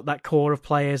 and they've got that core of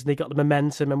players, and they've got the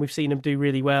momentum, and we've seen them do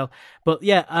really well. But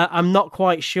yeah, I'm not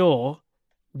quite sure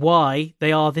why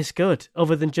they are this good,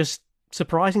 other than just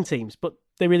surprising teams. But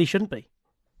they really shouldn't be.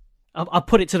 I'll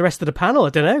put it to the rest of the panel. I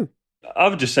don't know. I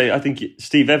would just say I think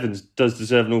Steve Evans does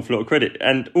deserve an awful lot of credit.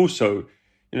 And also,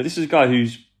 this is a guy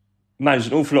who's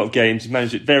managed an awful lot of games. He's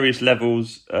managed at various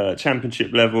levels,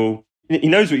 championship level. He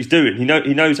knows what he's doing. He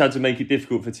knows how to make it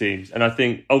difficult for teams. And I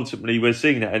think ultimately we're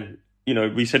seeing that. And,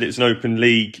 we said it's an open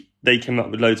league. They came up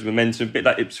with loads of momentum, a bit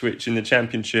like Ipswich in the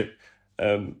championship.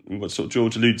 What sort of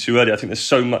George alluded to earlier. I think there's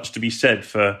so much to be said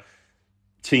for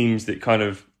teams that kind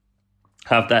of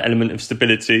have that element of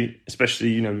stability,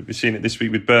 especially, we're seeing it this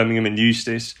week with Birmingham and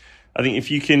Eustace. I think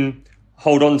if you can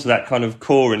hold on to that kind of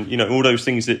core and, all those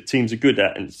things that teams are good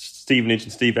at, and Stevenage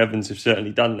and Steve Evans have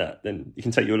certainly done that, then it can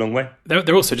take you a long way.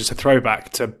 They're also just a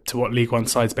throwback to what League One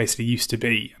sides basically used to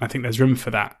be. And I think there's room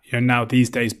for that. Now these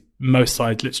days, most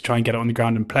sides, let's try and get it on the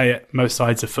ground and play it. Most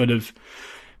sides are full of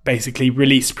basically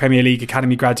released Premier League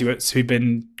academy graduates who've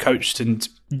been coached and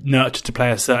nurtured to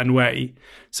play a certain way.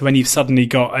 So when you've suddenly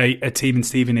got a team in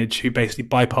Stevenage who basically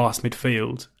bypass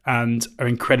midfield and are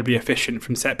incredibly efficient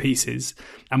from set pieces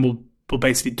and will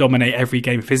basically dominate every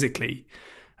game physically,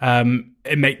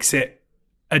 it makes it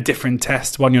a different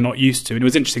test, one you're not used to. And it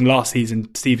was interesting last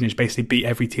season, Stevenage basically beat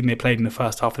every team they played in the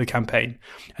first half of the campaign.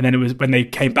 And then it was when they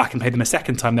came back and played them a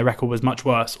second time, their record was much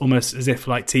worse, almost as if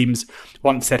like teams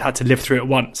once they'd had to live through it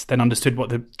once, then understood what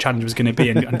the challenge was going to be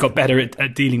and got better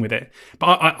at dealing with it.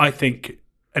 But I think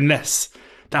unless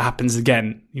that happens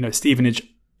again, Stevenage,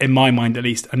 in my mind at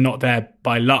least, are not there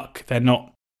by luck. They're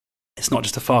not. It's not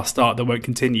just a fast start that won't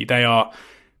continue. They are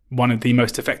one of the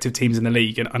most effective teams in the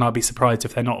league, and I'll be surprised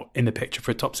if they're not in the picture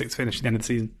for a top 6 finish at the end of the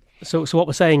season. So what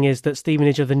we're saying is that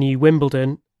Stevenage are the new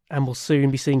Wimbledon, and we'll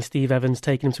soon be seeing Steve Evans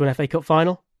taking them to an FA Cup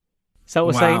final. Is that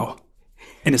what we're saying?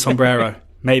 In a sombrero,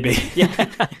 maybe. Yeah.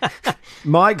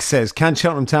 Mike says, can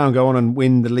Cheltenham Town go on and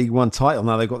win the League One title?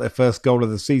 Now they've got their first goal of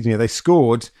the season here. They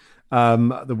scored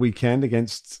the weekend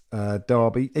against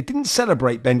Derby. They didn't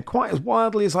celebrate, Ben, quite as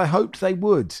wildly as I hoped they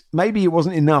would. Maybe it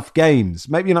wasn't enough games.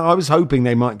 Maybe, I was hoping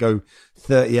they might go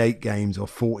 38 games or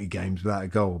 40 games without a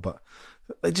goal, but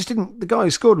they just didn't. The guy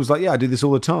who scored was like, yeah, I do this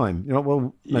all the time.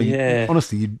 Well, no,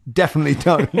 honestly, you definitely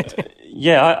don't.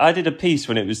 Yeah, I did a piece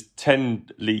when it was 10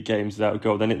 league games without a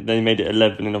goal. Then they made it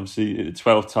 11, and obviously the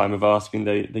 12th time of asking,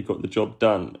 they got the job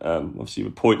done. Obviously,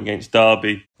 with a point against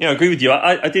Derby. I agree with you.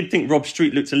 I did think Rob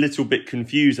Street looked a little bit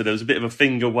confused. There was a bit of a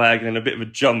finger wag and a bit of a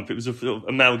jump. It was a sort of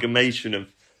amalgamation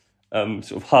of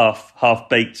sort of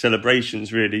half-baked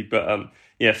celebrations, really. But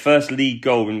first league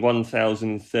goal in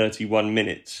 1,031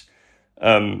 minutes.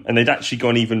 And they'd actually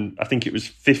gone even, I think it was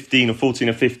 14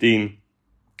 or 15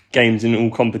 games in all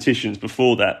competitions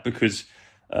before that, because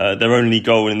their only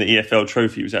goal in the EFL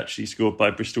trophy was actually scored by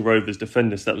Bristol Rovers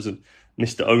defenders. That was a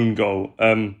Mr. Own goal.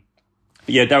 But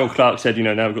yeah, Darryl Clark said,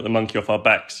 now we've got the monkey off our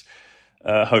backs.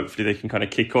 Hopefully they can kind of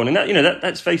kick on. And that,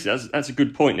 let's face it, that's a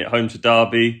good point. At home to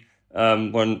Derby,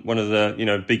 one of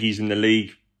the biggies in the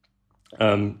league.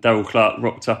 Darryl Clark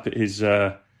rocked up at his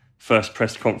first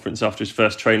press conference after his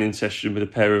first training session with a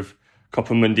pair of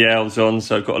Copa Mundials on,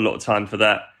 so got a lot of time for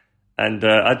that. And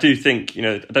I do think,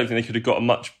 I don't think they could have got a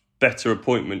much better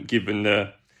appointment given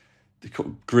the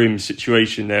grim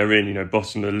situation they're in,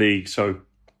 bottom of the league. So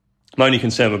my only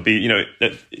concern would be,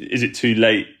 is it too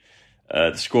late?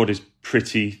 The squad is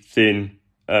pretty thin.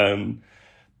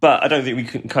 But I don't think we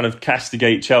can kind of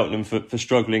castigate Cheltenham for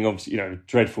struggling. Obviously,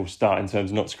 dreadful start in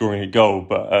terms of not scoring a goal.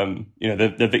 But,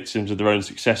 they're victims of their own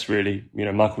success, really.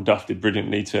 Michael Duff did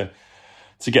brilliantly to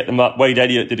get them up. Wade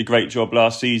Elliott did a great job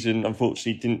last season.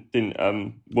 Unfortunately,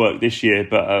 didn't work this year.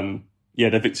 But,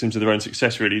 they're victims of their own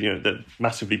success, really. They're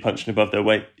massively punching above their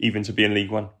weight, even to be in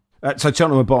League One. So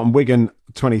Cheltenham are bottom. Wigan,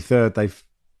 23rd. They've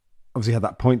obviously had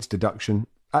that points deduction.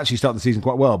 Actually started the season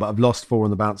quite well, but have lost 4 on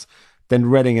the bounce. Then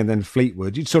Reading and then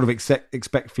Fleetwood. You'd sort of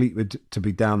expect Fleetwood to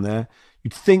be down there.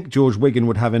 You'd think George Wigan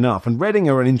would have enough. And Reading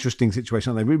are an interesting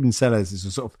situation, aren't they? Ruben Sellers is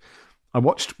a sort of... I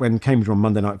watched when Cambridge were on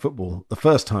Monday Night Football, the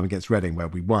first time against Reading, where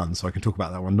we won, so I can talk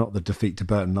about that one, not the defeat to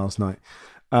Burton last night.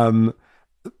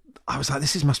 I was like,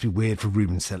 this must be weird for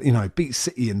Ruben Sellers. Beat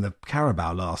City in the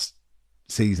Carabao last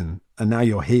season, and now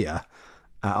you're here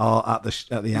at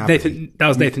the Abbey. That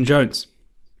was Nathan Jones,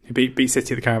 who beat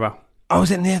City at the Carabao. Oh,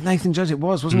 was it Nathan Jones? It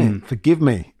was, wasn't it? Forgive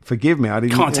me. I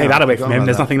can't take that away from him.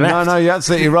 There's nothing left. No, you're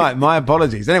absolutely right. My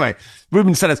apologies. Anyway,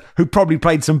 Ruben Sellers, who probably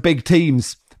played some big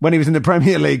teams when he was in the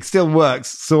Premier League, still works,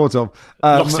 sort of.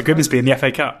 Lost to Grimsby in the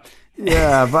FA Cup.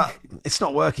 Yeah, but it's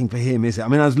not working for him, is it? I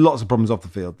mean, there's lots of problems off the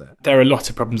field there. There are lots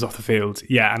of problems off the field,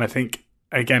 yeah. And I think,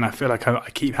 again, I feel like I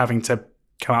keep having to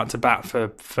come out to bat for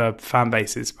fan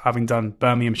bases, having done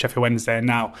Birmingham, Sheffield Wednesday, and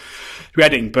now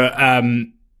Reading. But,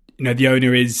 the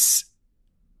owner is...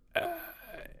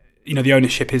 the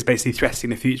ownership is basically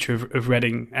threatening the future of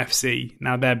Reading FC.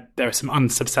 Now, there are some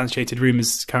unsubstantiated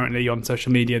rumours currently on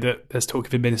social media that there's talk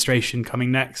of administration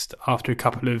coming next after a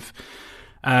couple of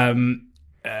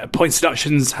points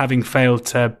deductions having failed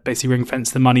to basically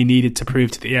ring-fence the money needed to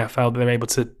prove to the EFL that they're able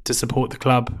to support the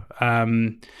club.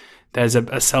 There's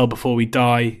a Sell Before We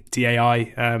Die,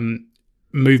 DAI,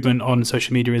 movement on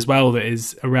social media as well that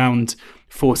is around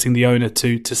forcing the owner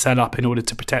to sell up in order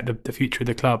to protect the future of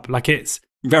the club. Like, it's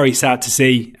very sad to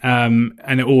see, and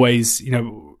it always,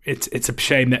 it's a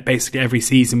shame that basically every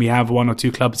season we have 1 or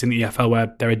 2 clubs in the EFL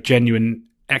where there are genuine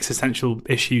existential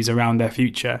issues around their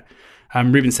future.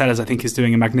 Ruben Sellers, I think, is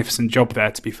doing a magnificent job there,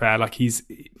 to be fair. Like,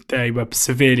 they were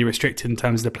severely restricted in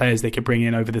terms of the players they could bring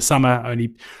in over the summer.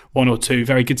 Only 1 or 2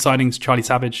 very good signings. Charlie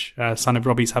Savage, son of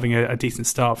Robbie's, having a decent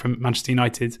start from Manchester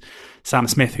United. Sam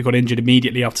Smith, who got injured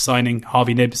immediately after signing.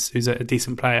 Harvey Nibbs, who's a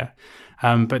decent player.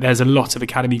 But there's a lot of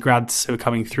academy grads who are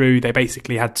coming through. They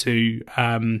basically had to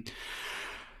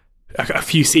a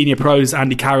few senior pros,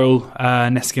 Andy Carroll,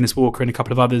 Ness Guinness-Walker and a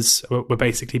couple of others were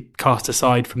basically cast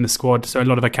aside from the squad. So a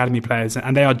lot of academy players,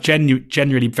 and they are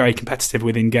generally very competitive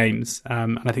within games.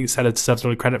 And I think Sellers deserves a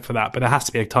lot of credit for that. But there has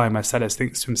to be a time where Sellers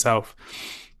thinks to himself,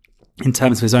 in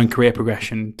terms of his own career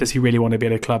progression, does he really want to be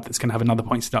at a club that's going to have another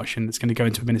points deduction, that's going to go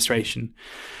into administration?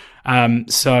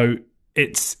 So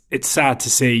it's sad to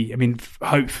see. I mean,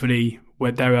 hopefully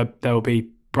there will be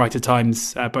brighter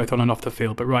times, both on and off the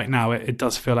field. But right now, it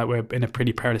does feel like we're in a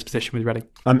pretty perilous position with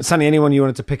Reading. Sanny, anyone you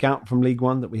wanted to pick out from League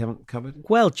One that we haven't covered?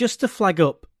 Well, just to flag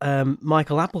up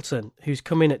Michael Appleton, who's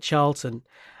come in at Charlton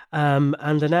and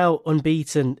are now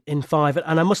unbeaten in 5.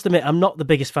 And I must admit, I'm not the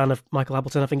biggest fan of Michael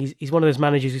Appleton. I think he's one of those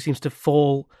managers who seems to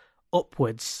fall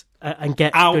upwards and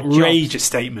get outrageous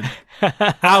statement.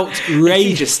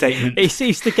 Outrageous statement. He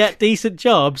seems to get decent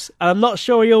jobs, and I'm not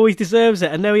sure he always deserves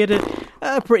it. I know he had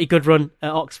a pretty good run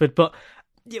at Oxford, but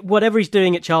whatever he's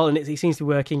doing at Charlton, he seems to be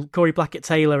working. Corey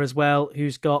Blackett-Taylor as well,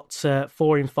 who's got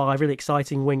 4 in 5, really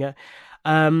exciting winger.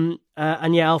 And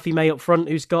Alfie May up front,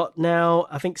 who's got now,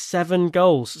 I think, 7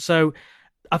 goals. So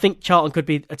I think Charlton could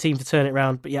be a team to turn it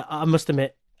around. But yeah, I must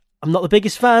admit, I'm not the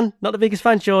biggest fan,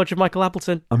 George, of Michael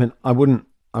Appleton. I mean, I wouldn't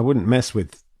mess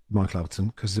with Michael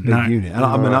Appleton because it's a big unit. And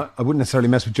I wouldn't necessarily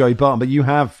mess with Joey Barton, but you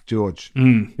have, George.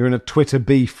 You're in a Twitter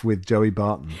beef with Joey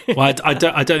Barton. Well, I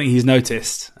don't think he's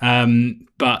noticed.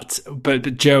 But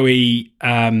Joey,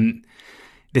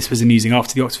 this was amusing.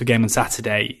 After the Oxford game on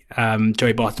Saturday,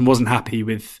 Joey Barton wasn't happy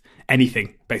with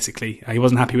anything, basically. He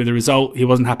wasn't happy with the result. He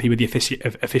wasn't happy with the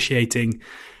officiating.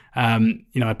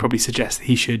 I'd probably suggest that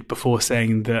he should, before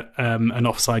saying that an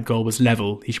offside goal was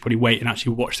level, he should probably wait and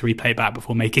actually watch the replay back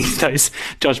before making those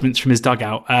judgments from his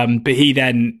dugout. But he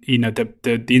then,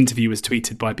 the interview was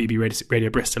tweeted by BB Radio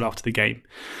Bristol after the game.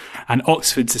 And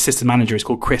Oxford's assistant manager is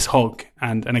called Chris Hogg,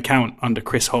 and an account under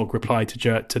Chris Hogg replied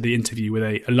to the interview with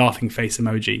a laughing face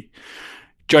emoji.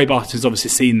 Joey Barton's obviously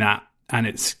seen that, and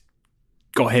it's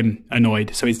got him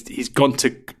annoyed. So he's gone to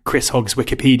Chris Hogg's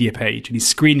Wikipedia page and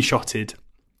he's screenshotted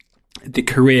the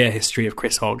career history of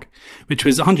Chris Hogg, which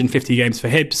was 150 games for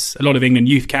Hibs, a lot of England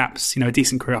youth caps, a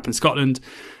decent career up in Scotland,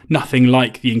 nothing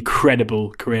like the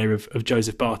incredible career of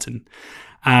Joseph Barton.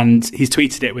 And he's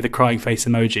tweeted it with a crying face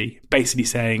emoji, basically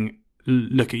saying,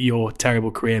 look at your terrible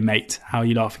career, mate. How are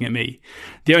you laughing at me?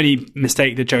 The only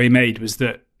mistake that Joey made was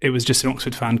that it was just an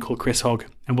Oxford fan called Chris Hogg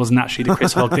and wasn't actually the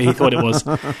Chris Hogg that he thought it was.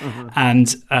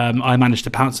 And I managed to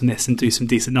pounce on this and do some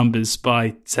decent numbers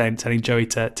by telling Joey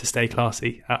to stay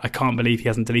classy. I can't believe he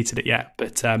hasn't deleted it yet.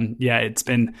 But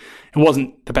it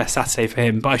wasn't the best Saturday for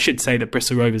him. But I should say that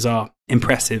Bristol Rovers are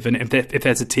impressive. And if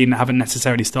there's a team that haven't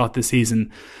necessarily started the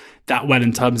season that well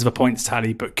in terms of a points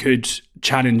tally, but could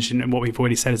challenge in what we've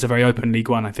already said is a very open League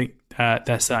One, I think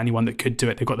they're certainly one that could do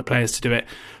it. They've got the players to do it.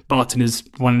 Barton has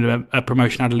won a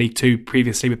promotion out of League Two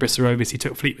previously with Bristol Rovers. He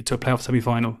took Fleetwood to a playoff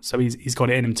semi-final, so he's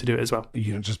got it in him to do it as well.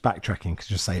 You're just backtracking because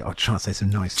just say, I'll try and say some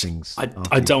nice things.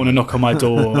 I don't want to knock on my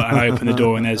door and I open the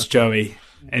door and there's Joey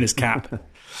in his cap.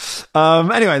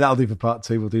 Anyway, that'll do for part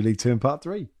 2. We'll do League 2 and part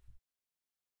 3.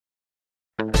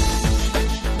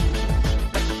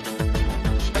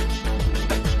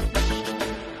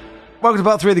 Welcome to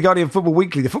part 3 of The Guardian Football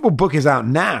Weekly. The football book is out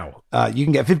now. You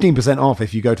can get 15% off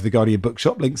if you go to the Guardian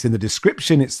Bookshop. Links in the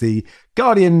description. It's the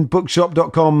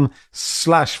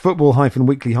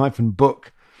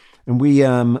guardianbookshop.com/football-weekly-book. And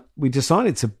we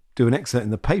decided to do an excerpt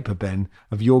in the paper, Ben,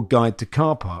 of your guide to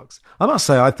car parks. I must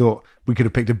say, I thought we could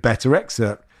have picked a better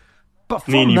excerpt. But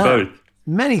from Me and you both.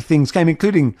 Many things came,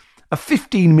 including a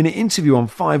 15-minute interview on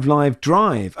 5 Live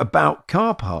Drive about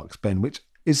car parks, Ben, which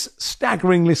is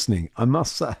staggering listening, I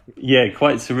must say. Yeah,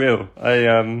 quite surreal.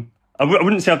 I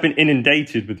wouldn't say I've been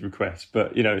inundated with requests,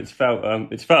 but it's felt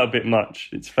a bit much.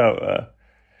 It's felt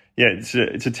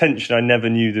it's a tension I never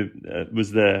knew that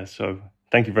was there. So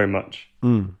thank you very much.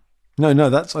 No,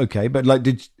 that's okay. But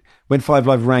when 5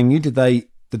 Live rang you, did they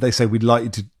say we're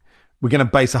going to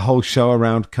base a whole show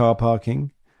around car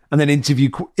parking, and then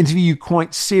interview you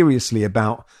quite seriously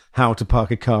about how to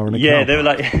park a car in a car park? They were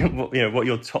like, what are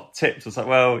your top tips? I was like,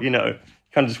 well, kind of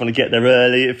just want to get there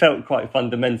early. It felt quite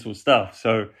fundamental stuff.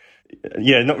 So,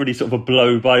 not really sort of a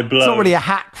blow by blow. It's not really a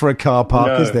hack for a car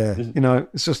park, is there?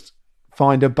 It's just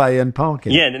find a bay and park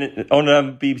it. Yeah, and then on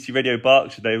BBC Radio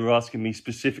Berkshire, they were asking me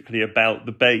specifically about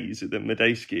the bays at the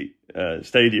Medeski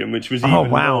Stadium, which was even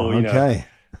more, okay.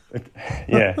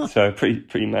 So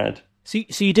pretty mad. So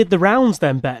you did the rounds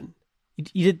then, Ben?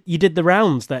 You did the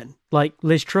rounds then, like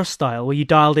Liz Truss style, where you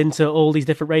dialed into all these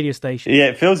different radio stations? Yeah,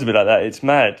 it feels a bit like that. It's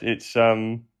mad. It's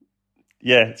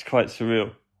it's quite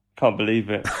surreal. Can't believe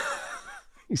it.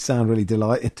 You sound really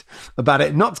delighted about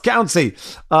it. Notts County,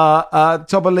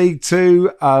 top of League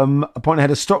Two, a point ahead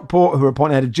of Stockport, who are a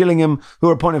point ahead of Gillingham, who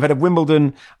are a point ahead of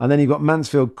Wimbledon. And then you've got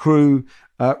Mansfield, Crewe,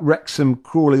 Wrexham,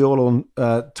 Crawley, all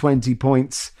on 20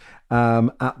 points.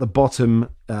 At the bottom,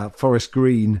 Forest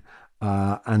Green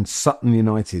and Sutton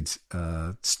United,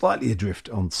 slightly adrift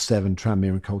on 7,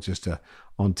 Tranmere and Colchester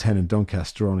on 10, and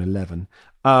Doncaster on 11.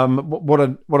 What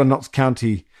a Notts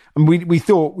County. And we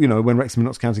thought, when Wrexham and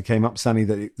Notts County came up, Sanny,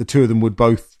 that the two of them would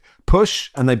both push,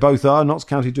 and they both are. Notts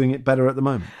County doing it better at the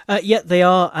moment. Yeah, they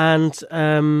are. And,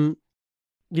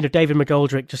 David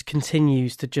McGoldrick just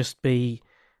continues to just be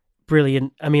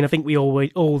brilliant. I mean, I think we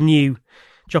all knew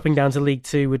dropping down to League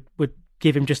Two would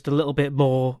give him just a little bit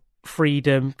more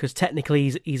freedom, because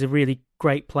technically he's a really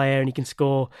great player and he can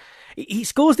score. He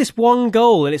scores this one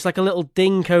goal and it's like a little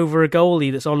dink over a goalie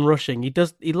that's on rushing.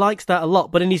 He likes that a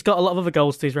lot, but then he's got a lot of other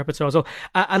goals to his repertoire as well.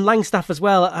 And Langstaff as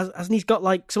well, hasn't he got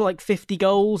something like 50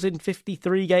 goals in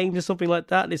 53 games or something like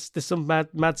that? There's some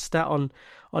mad stat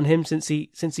on him since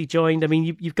he joined. I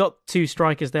mean, you've got 2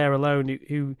 strikers there alone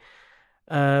who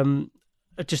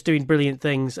are just doing brilliant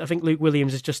things. I think Luke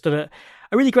Williams has just done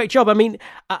a really great job. I mean,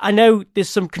 I know there's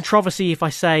some controversy if I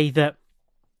say that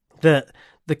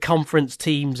the conference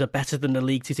teams are better than the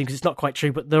League Two teams, because it's not quite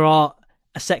true, but there are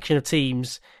a section of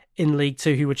teams in League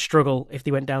Two who would struggle if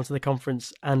they went down to the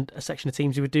conference, and a section of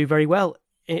teams who would do very well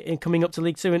in coming up to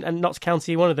League Two, and Notts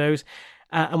County are one of those.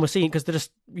 And we're seeing it because they're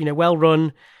just, well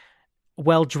run,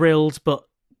 well drilled, but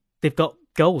they've got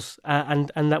goals,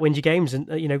 and that wins you games.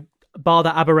 And, bar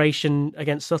that aberration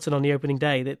against Sutton on the opening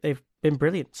day, they've been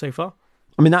brilliant so far.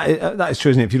 I mean, that is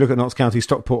true, isn't it? If you look at Notts County,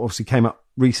 Stockport obviously came up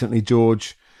recently,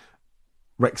 George,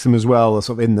 Wrexham as well are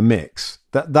sort of in the mix.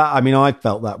 I mean, I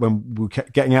felt that when we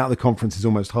kept getting out of the conference is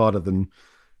almost harder than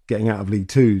getting out of League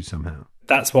Two somehow.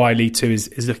 That's why League Two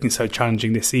is looking so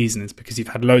challenging this season, is because you've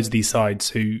had loads of these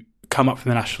sides who come up from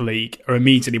the National League, are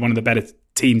immediately one of the better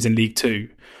teams in League Two,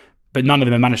 but none of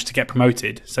them have managed to get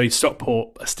promoted. So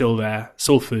Stockport are still there,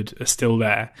 Salford are still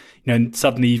there. And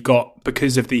suddenly you've got,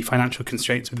 because of the financial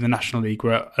constraints within the National League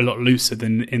were a lot looser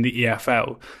than in the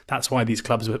EFL. That's why these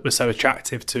clubs were so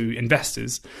attractive to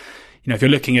investors. If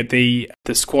you're looking at the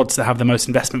squads that have the most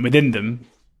investment within them,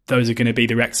 those are going to be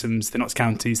the Wrexhams, the Notts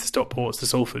Counties, the Stockports, the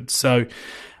Salfords. So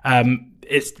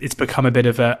it's become a bit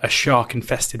of a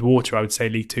shark-infested water, I would say,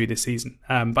 League Two this season.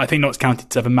 But I think Notts County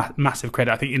deserve a massive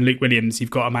credit. I think in Luke Williams, you've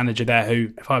got a manager there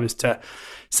who, if I was to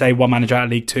say one manager out of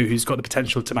League Two who's got the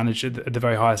potential to manage at the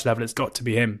very highest level, it's got to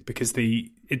be him, because in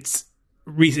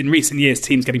recent years,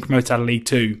 teams getting promoted out of League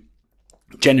Two,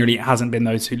 generally it hasn't been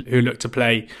those who look to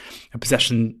play a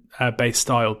possession-based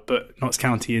style, but Notts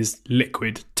County is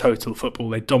liquid, total football.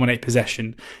 They dominate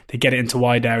possession. They get it into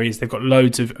wide areas. They've got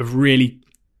loads of really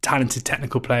talented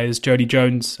technical players. Jody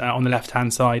Jones on the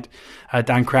left-hand side,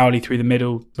 Dan Crowley through the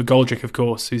middle, McGoldrick, of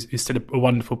course, who's still a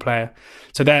wonderful player.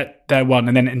 So they're one.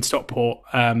 And then in Stockport,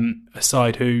 a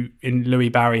side who, in Louis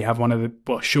Barry, have one of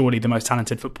surely the most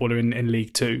talented footballer in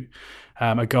League Two.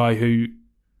 A guy who,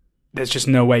 there's just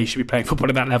no way he should be playing football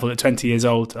at that level at 20 years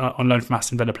old, on loan from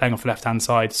Aston Villa, playing off the left-hand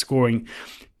side, scoring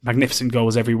magnificent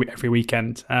goals every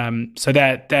weekend. So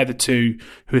they're the two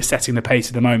who are setting the pace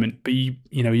at the moment. But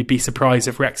you'd be surprised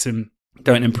if Wrexham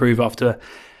don't improve after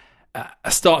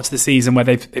a start to the season where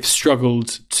they've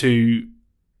struggled to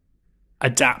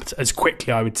adapt as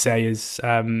quickly, I would say, as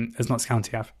Notts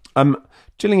County have.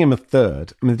 Gillingham are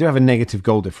third. I mean, they do have a negative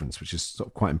goal difference, which is sort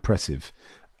of quite impressive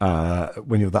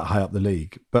when you're that high up the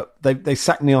league. But they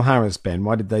sacked Neil Harris, Ben.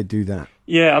 Why did they do that?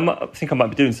 Yeah, I think I might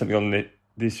be doing something on it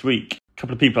this week. A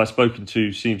couple of people I've spoken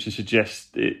to seem to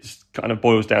suggest it kind of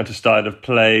boils down to style of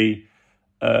play,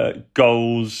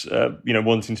 goals,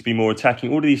 wanting to be more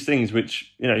attacking, all of these things,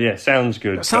 which, sounds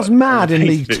good. That sounds mad in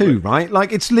League Two, right?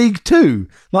 Like, it's League Two.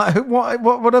 Like,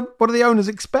 what do the owners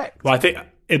expect? Well, I think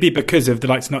it'd be because of the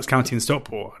likes of Notts County and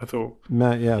Stockport, I thought.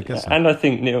 Yeah, I guess so. And I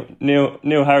think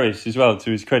Neil Harris as well, to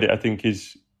his credit, I think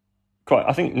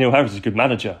Neil Harris is a good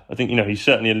manager. I think, he's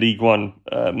certainly a League One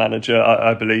manager,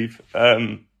 I believe.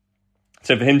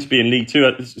 So for him to be in League Two,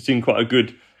 it's been quite a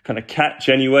good kind of catch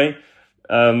anyway.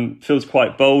 Feels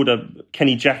quite bold.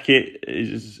 Kenny Jackett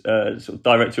is sort of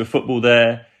director of football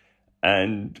there,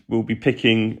 and will be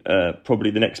picking probably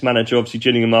the next manager. Obviously,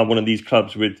 Gillingham are one of these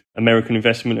clubs with American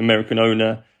investment, American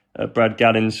owner. Brad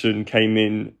Gallinson came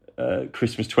in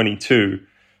Christmas 22.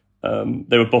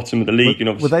 They were bottom of the league.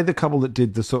 Were they the couple that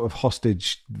did the sort of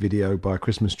hostage video by a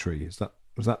Christmas tree?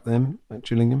 Was that them at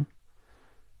Gillingham?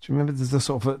 Do you remember? There's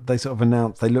they sort of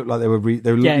announced they looked like they were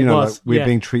like we're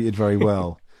being treated very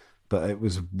well, but it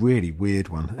was a really weird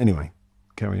one. Anyway,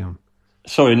 carry on.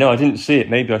 Sorry, no, I didn't see it.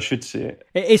 Maybe I should see it.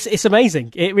 It's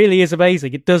amazing. It really is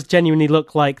amazing. It does genuinely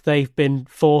look like they've been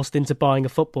forced into buying a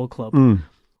football club on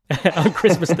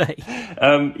Christmas Day.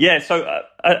 So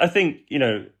I think,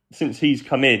 since he's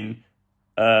come in,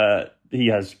 he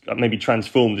has maybe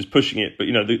transformed as pushing it, but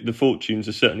the fortunes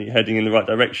are certainly heading in the right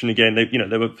direction again.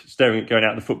 They were staring at going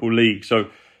out of the Football League, so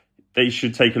they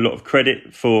should take a lot of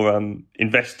credit for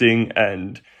investing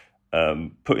and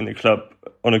putting the club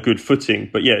on a good footing.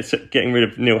 But getting rid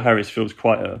of Neil Harris feels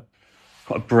quite a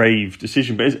brave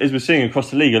decision. But as we're seeing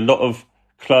across the league, a lot of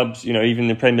clubs, even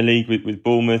the Premier League with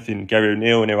Bournemouth and Gary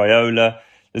O'Neill and Iraola,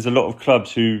 there's a lot of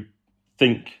clubs who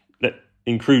think that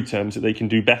in crude terms that they can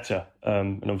do better.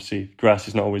 And obviously grass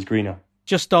is not always greener.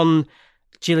 Just on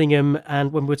Gillingham,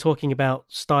 and when we're talking about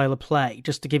style of play,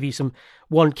 just to give you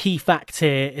one key fact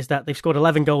here is that they've scored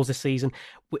 11 goals this season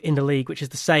in the league, which is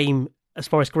the same as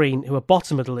Forest Green, who are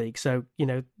bottom of the league. So,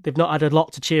 they've not had a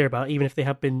lot to cheer about, even if they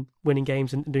have been winning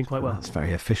games and doing quite well. That's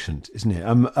very efficient, isn't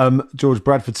it? George,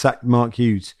 Bradford sacked Mark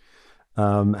Hughes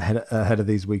ahead of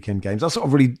these weekend games. I was sort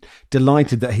of really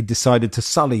delighted that he decided to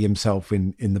sully himself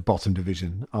in the bottom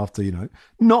division after,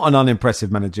 not an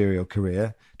unimpressive managerial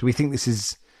career. Do we think this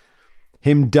is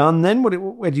him done then?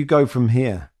 Where do you go from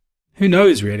here? Who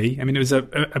knows, really? I mean, it was a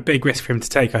big risk for him to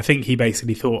take. I think he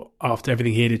basically thought after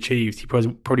everything he had achieved, he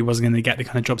probably wasn't going to get the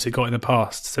kind of jobs he'd got in the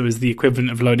past. So it was the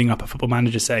equivalent of loading up a Football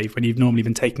Manager save when you've normally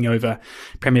been taking over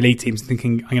Premier League teams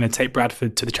thinking, I'm going to take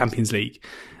Bradford to the Champions League.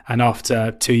 And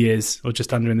after 2 years or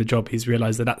just under in the job, he's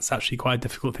realised that that's actually quite a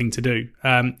difficult thing to do.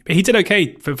 But he did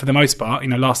okay for the most part.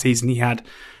 Last season he had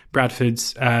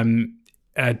Bradford's just in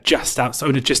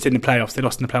the playoffs. They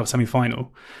lost in the playoff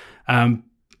semi-final.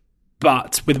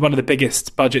 But with one of the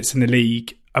biggest budgets in the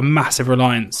league, a massive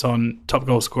reliance on top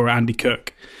goal scorer Andy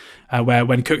Cook, where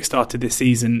when Cook started this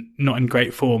season, not in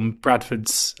great form,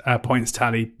 Bradford's points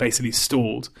tally basically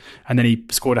stalled. And then he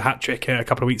scored a hat-trick a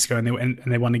couple of weeks ago and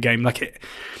they won the game.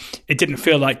 It didn't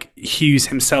feel like Hughes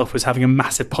himself was having a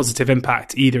massive positive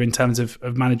impact, either in terms of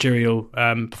managerial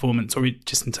performance or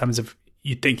just in terms of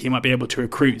you'd think he might be able to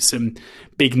recruit some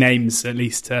big names, at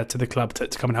least, to the club to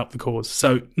come and help the cause.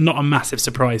 So not a massive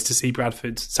surprise to see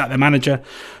Bradford sack their manager.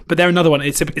 But they're another one.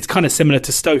 It's kind of similar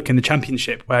to Stoke in the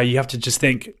Championship, where you have to just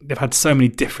think they've had so many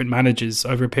different managers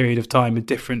over a period of time with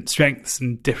different strengths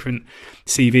and different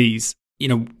CVs.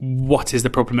 What is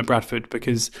the problem at Bradford?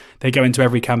 Because they go into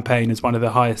every campaign as one of the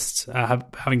highest,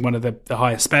 having one of the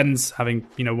highest spends, having,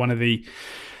 one of the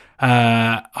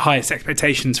highest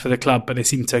expectations for the club, but they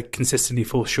seem to consistently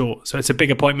fall short. So it's a big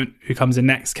appointment who comes in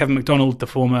next. Kevin McDonald, the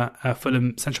former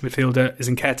Fulham central midfielder, is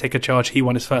in caretaker charge. He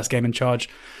won his first game in charge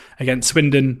against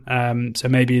Swindon. So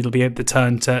maybe it'll be the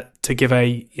turn to give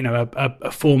a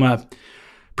former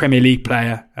Premier League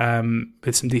player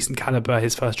with some decent calibre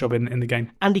his first job in the game.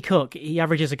 Andy Cook, he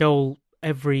averages a goal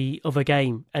every other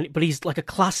game, but he's like a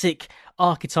classic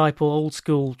archetypal old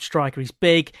school striker. He's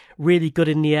big, really good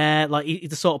in the air.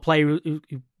 He's the sort of player who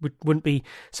wouldn't be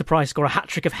surprised to score a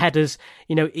hat-trick of headers.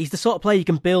 He's the sort of player you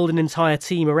can build an entire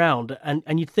team around,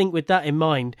 and you'd think with that in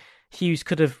mind Hughes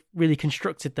could have really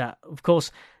constructed that. Of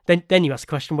course, then you ask the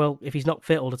question, well, if he's not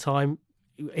fit all the time,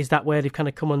 is that where they've kind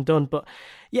of come undone? But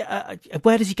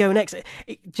where does he go next?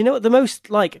 Do you know what the most,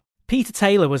 Peter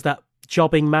Taylor was that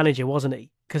jobbing manager, wasn't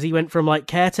he? Because he went from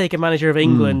caretaker manager of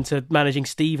England to managing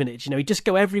Stevenage. He'd just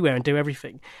go everywhere and do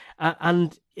everything.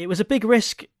 And it was a big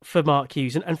risk for Mark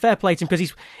Hughes. And fair play to him,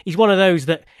 because he's one of those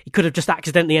that he could have just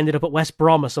accidentally ended up at West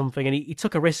Brom or something. And he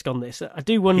took a risk on this. I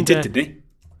do wonder... He did he?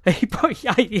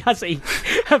 He has.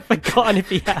 I've forgotten if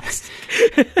he has.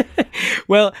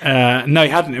 Well... no, he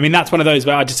hadn't. I mean, that's one of those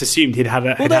where I just assumed he'd had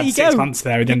 6 months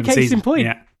there at the end of the season. Case in point.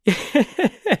 Yeah.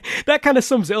 That kind of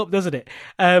sums it up, doesn't it?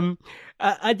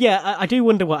 I do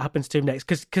wonder what happens to him next,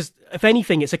 because if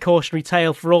anything, it's a cautionary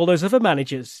tale for all those other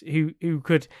managers who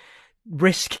could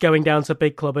risk going down to a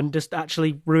big club and just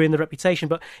actually ruin the reputation.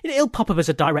 But he'll pop up as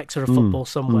a director of football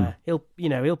somewhere. He'll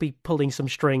be pulling some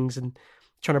strings and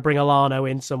trying to bring Alano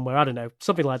in somewhere. I don't know,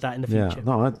 something like that in the future. Yeah,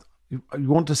 no, you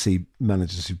want to see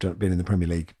managers who've been in the Premier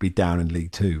League be down in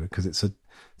League Two, because it's a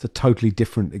totally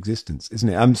different existence, isn't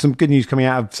it? Some good news coming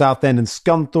out of Southend and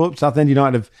Scunthorpe. Southend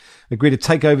United have agreed a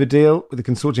takeover deal with a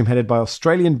consortium headed by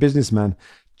Australian businessman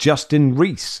Justin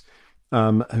Rees,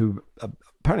 who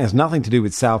apparently has nothing to do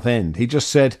with Southend. He just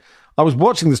said, I was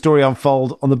watching the story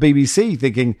unfold on the BBC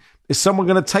thinking, is someone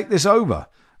going to take this over?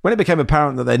 When it became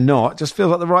apparent that they're not, it just feels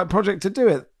like the right project to do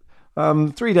it.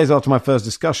 3 days after my first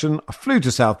discussion, I flew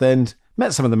to Southend,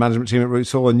 met some of the management team at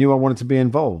Roots Hall and knew I wanted to be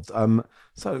involved.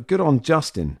 So good on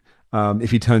Justin, if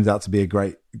he turns out to be a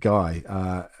great guy.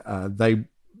 They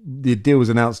the deal was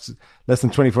announced less than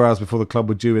 24 hours before the club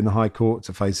were due in the High Court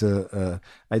to face a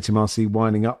HMRC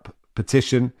winding up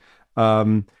petition.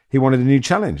 He wanted a new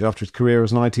challenge after his career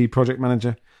as an IT project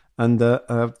manager and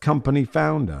a company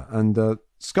founder. And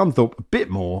Scunthorpe, a bit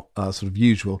more sort of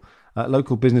usual.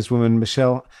 Local businesswoman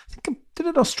Michelle, I think, did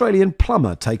an Australian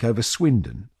plumber take over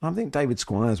Swindon? I think David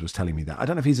Squires was telling me that. I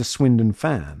don't know if he's a Swindon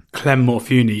fan. Clem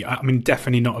Morfuni, I mean,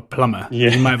 definitely not a plumber.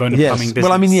 Yeah. He might have owned a plumbing business.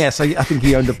 Well, I mean, yes, I think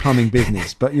he owned a plumbing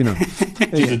business, but, you know.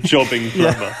 He's a jobbing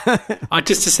plumber. Yeah.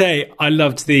 Just to say, I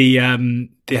loved the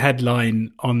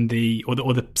headline on the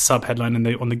sub-headline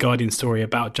on the Guardian story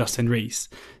about Justin Rees.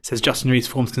 It says, Justin Rees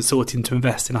forms consortium to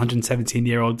invest in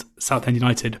 117-year-old Southend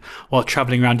United while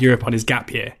travelling around Europe on his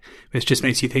gap year, which just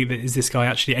makes you think that, is this guy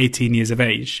actually 18 years of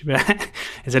age?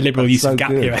 It's a liberal use of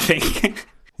gap year, I think.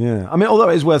 Yeah, I mean, although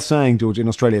it is worth saying, George, in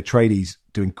Australia, tradies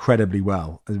do incredibly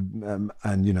well,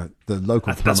 and you know the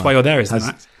local. That's why you're there, isn't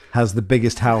it? Has the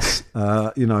biggest house,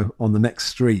 on the next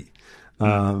street.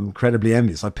 Incredibly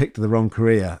envious. I picked the wrong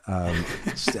career.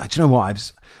 Do you know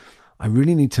what? I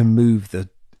really need to move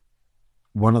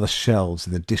one of the shelves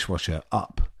in the dishwasher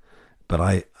up, but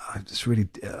I just really,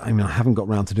 I mean, I haven't got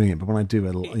round to doing it, but when I do,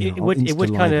 it would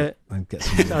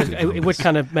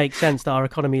kind of make sense that our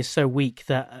economy is so weak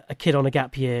that a kid on a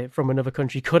gap year from another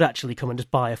country could actually come and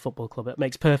just buy a football club. It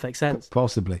makes perfect sense.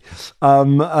 Possibly.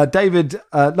 David,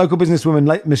 local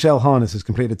businesswoman Michelle Harness has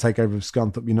completed a takeover of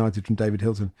Scunthorpe United from David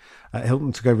Hilton.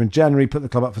 Hilton took over in January, put the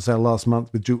club up for sale last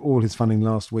month, withdrew all his funding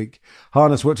last week.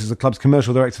 Harness worked as the club's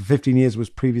commercial director for 15 years, was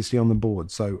previously on the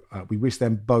board. So we wish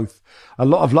them both a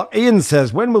lot of luck. Ian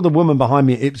says, when will the woman behind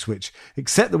me at Ipswich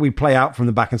accept that we play out from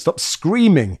the back and stop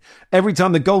screaming every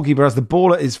time the goalkeeper has the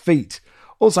ball at his feet?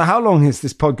 Also, how long is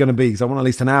this pod going to be? Because I want at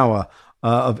least an hour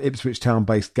of Ipswich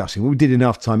Town-based gushing. We did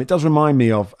enough time. It does remind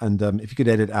me of, and if you could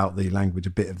edit out the language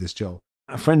a bit of this, Joel.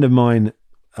 A friend of mine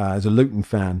is a Luton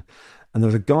fan, and there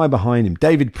was a guy behind him,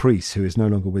 David Priest, who is no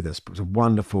longer with us, but was a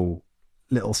wonderful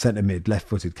little centre mid,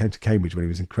 left-footed, came to Cambridge when he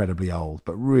was incredibly old,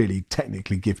 but really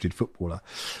technically gifted footballer.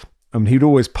 He'd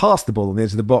always pass the ball on the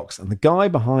edge of the box. And the guy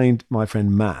behind my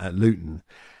friend Matt at Luton,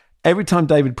 every time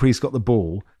David Priest got the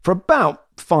ball, for about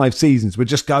 5 seasons, would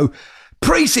just go,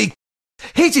 Priesty,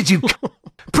 hit it, you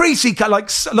Priesty,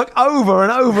 like over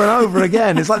and over and over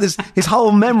again. It's like this, his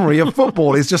whole memory of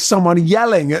football is just someone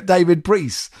yelling at David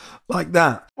Priest like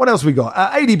that. What else we got?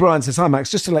 AD Bryan says, hi Max,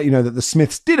 just to let you know that the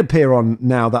Smiths did appear on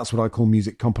Now That's What I Call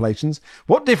Music compilations.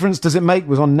 What difference does it make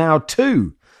was on Now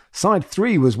 2? Side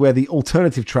 3 was where the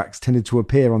alternative tracks tended to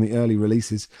appear on the early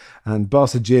releases. And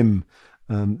Barca Jim,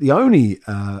 the only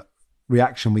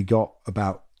reaction we got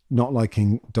about not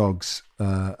liking dogs,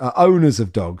 owners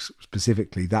of dogs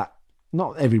specifically, that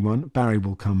not everyone, Barry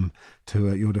will come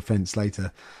to your defence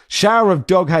later. Shower of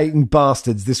dog-hating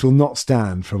bastards, this will not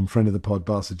stand, from friend of the pod,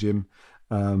 Barca Jim.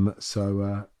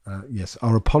 Yes,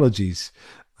 our apologies.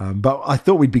 But I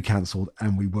thought we'd be cancelled,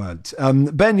 and we weren't.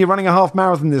 Ben, you're running a half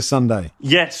marathon this Sunday.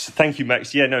 Yes, thank you,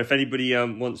 Max. Yeah, no, if anybody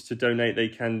wants to donate, they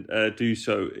can do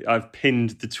so. I've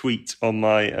pinned the tweet on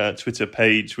my Twitter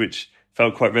page, which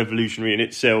felt quite revolutionary in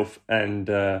itself. And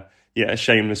a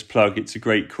shameless plug. It's a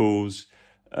great cause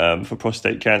for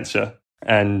prostate cancer.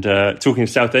 And talking of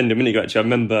Southend a minute ago, actually, I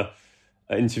remember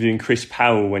interviewing Chris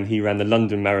Powell when he ran the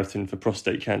London Marathon for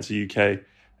Prostate Cancer UK.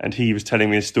 And he was telling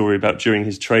me a story about during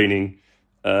his training,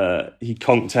 he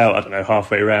conked out,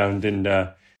 halfway around, and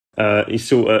he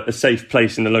sought a safe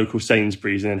place in the local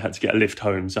Sainsbury's and then had to get a lift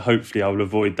home. So hopefully I will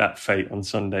avoid that fate on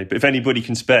Sunday. But if anybody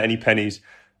can spare any pennies,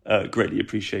 greatly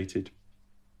appreciated.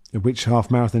 Which half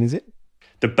marathon is it?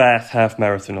 The Bath half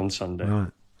marathon on Sunday.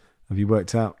 Right. Have you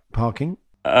worked out parking?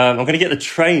 I'm going to get the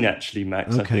train actually,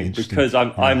 Max. Okay, I think, because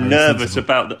I'm nervous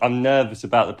about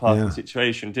the parking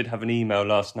situation. Did have an email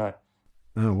last night.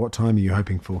 Oh, what time are you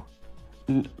hoping for?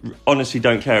 Honestly,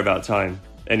 don't care about time.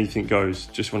 Anything goes.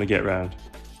 Just want to get round.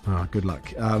 Oh, good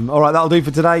luck. All right, that'll do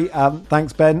for today.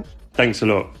 Thanks, Ben. Thanks a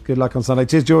lot. Good luck on Sunday.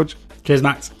 Cheers, George. Cheers,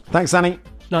 Max. Thanks, Sanny.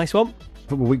 Nice one.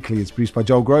 Football Weekly is produced by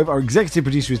Joel Grove. Our executive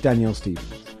producer is Danielle Stevens.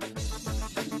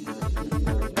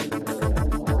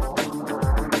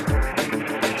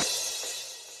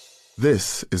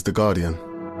 This is The Guardian.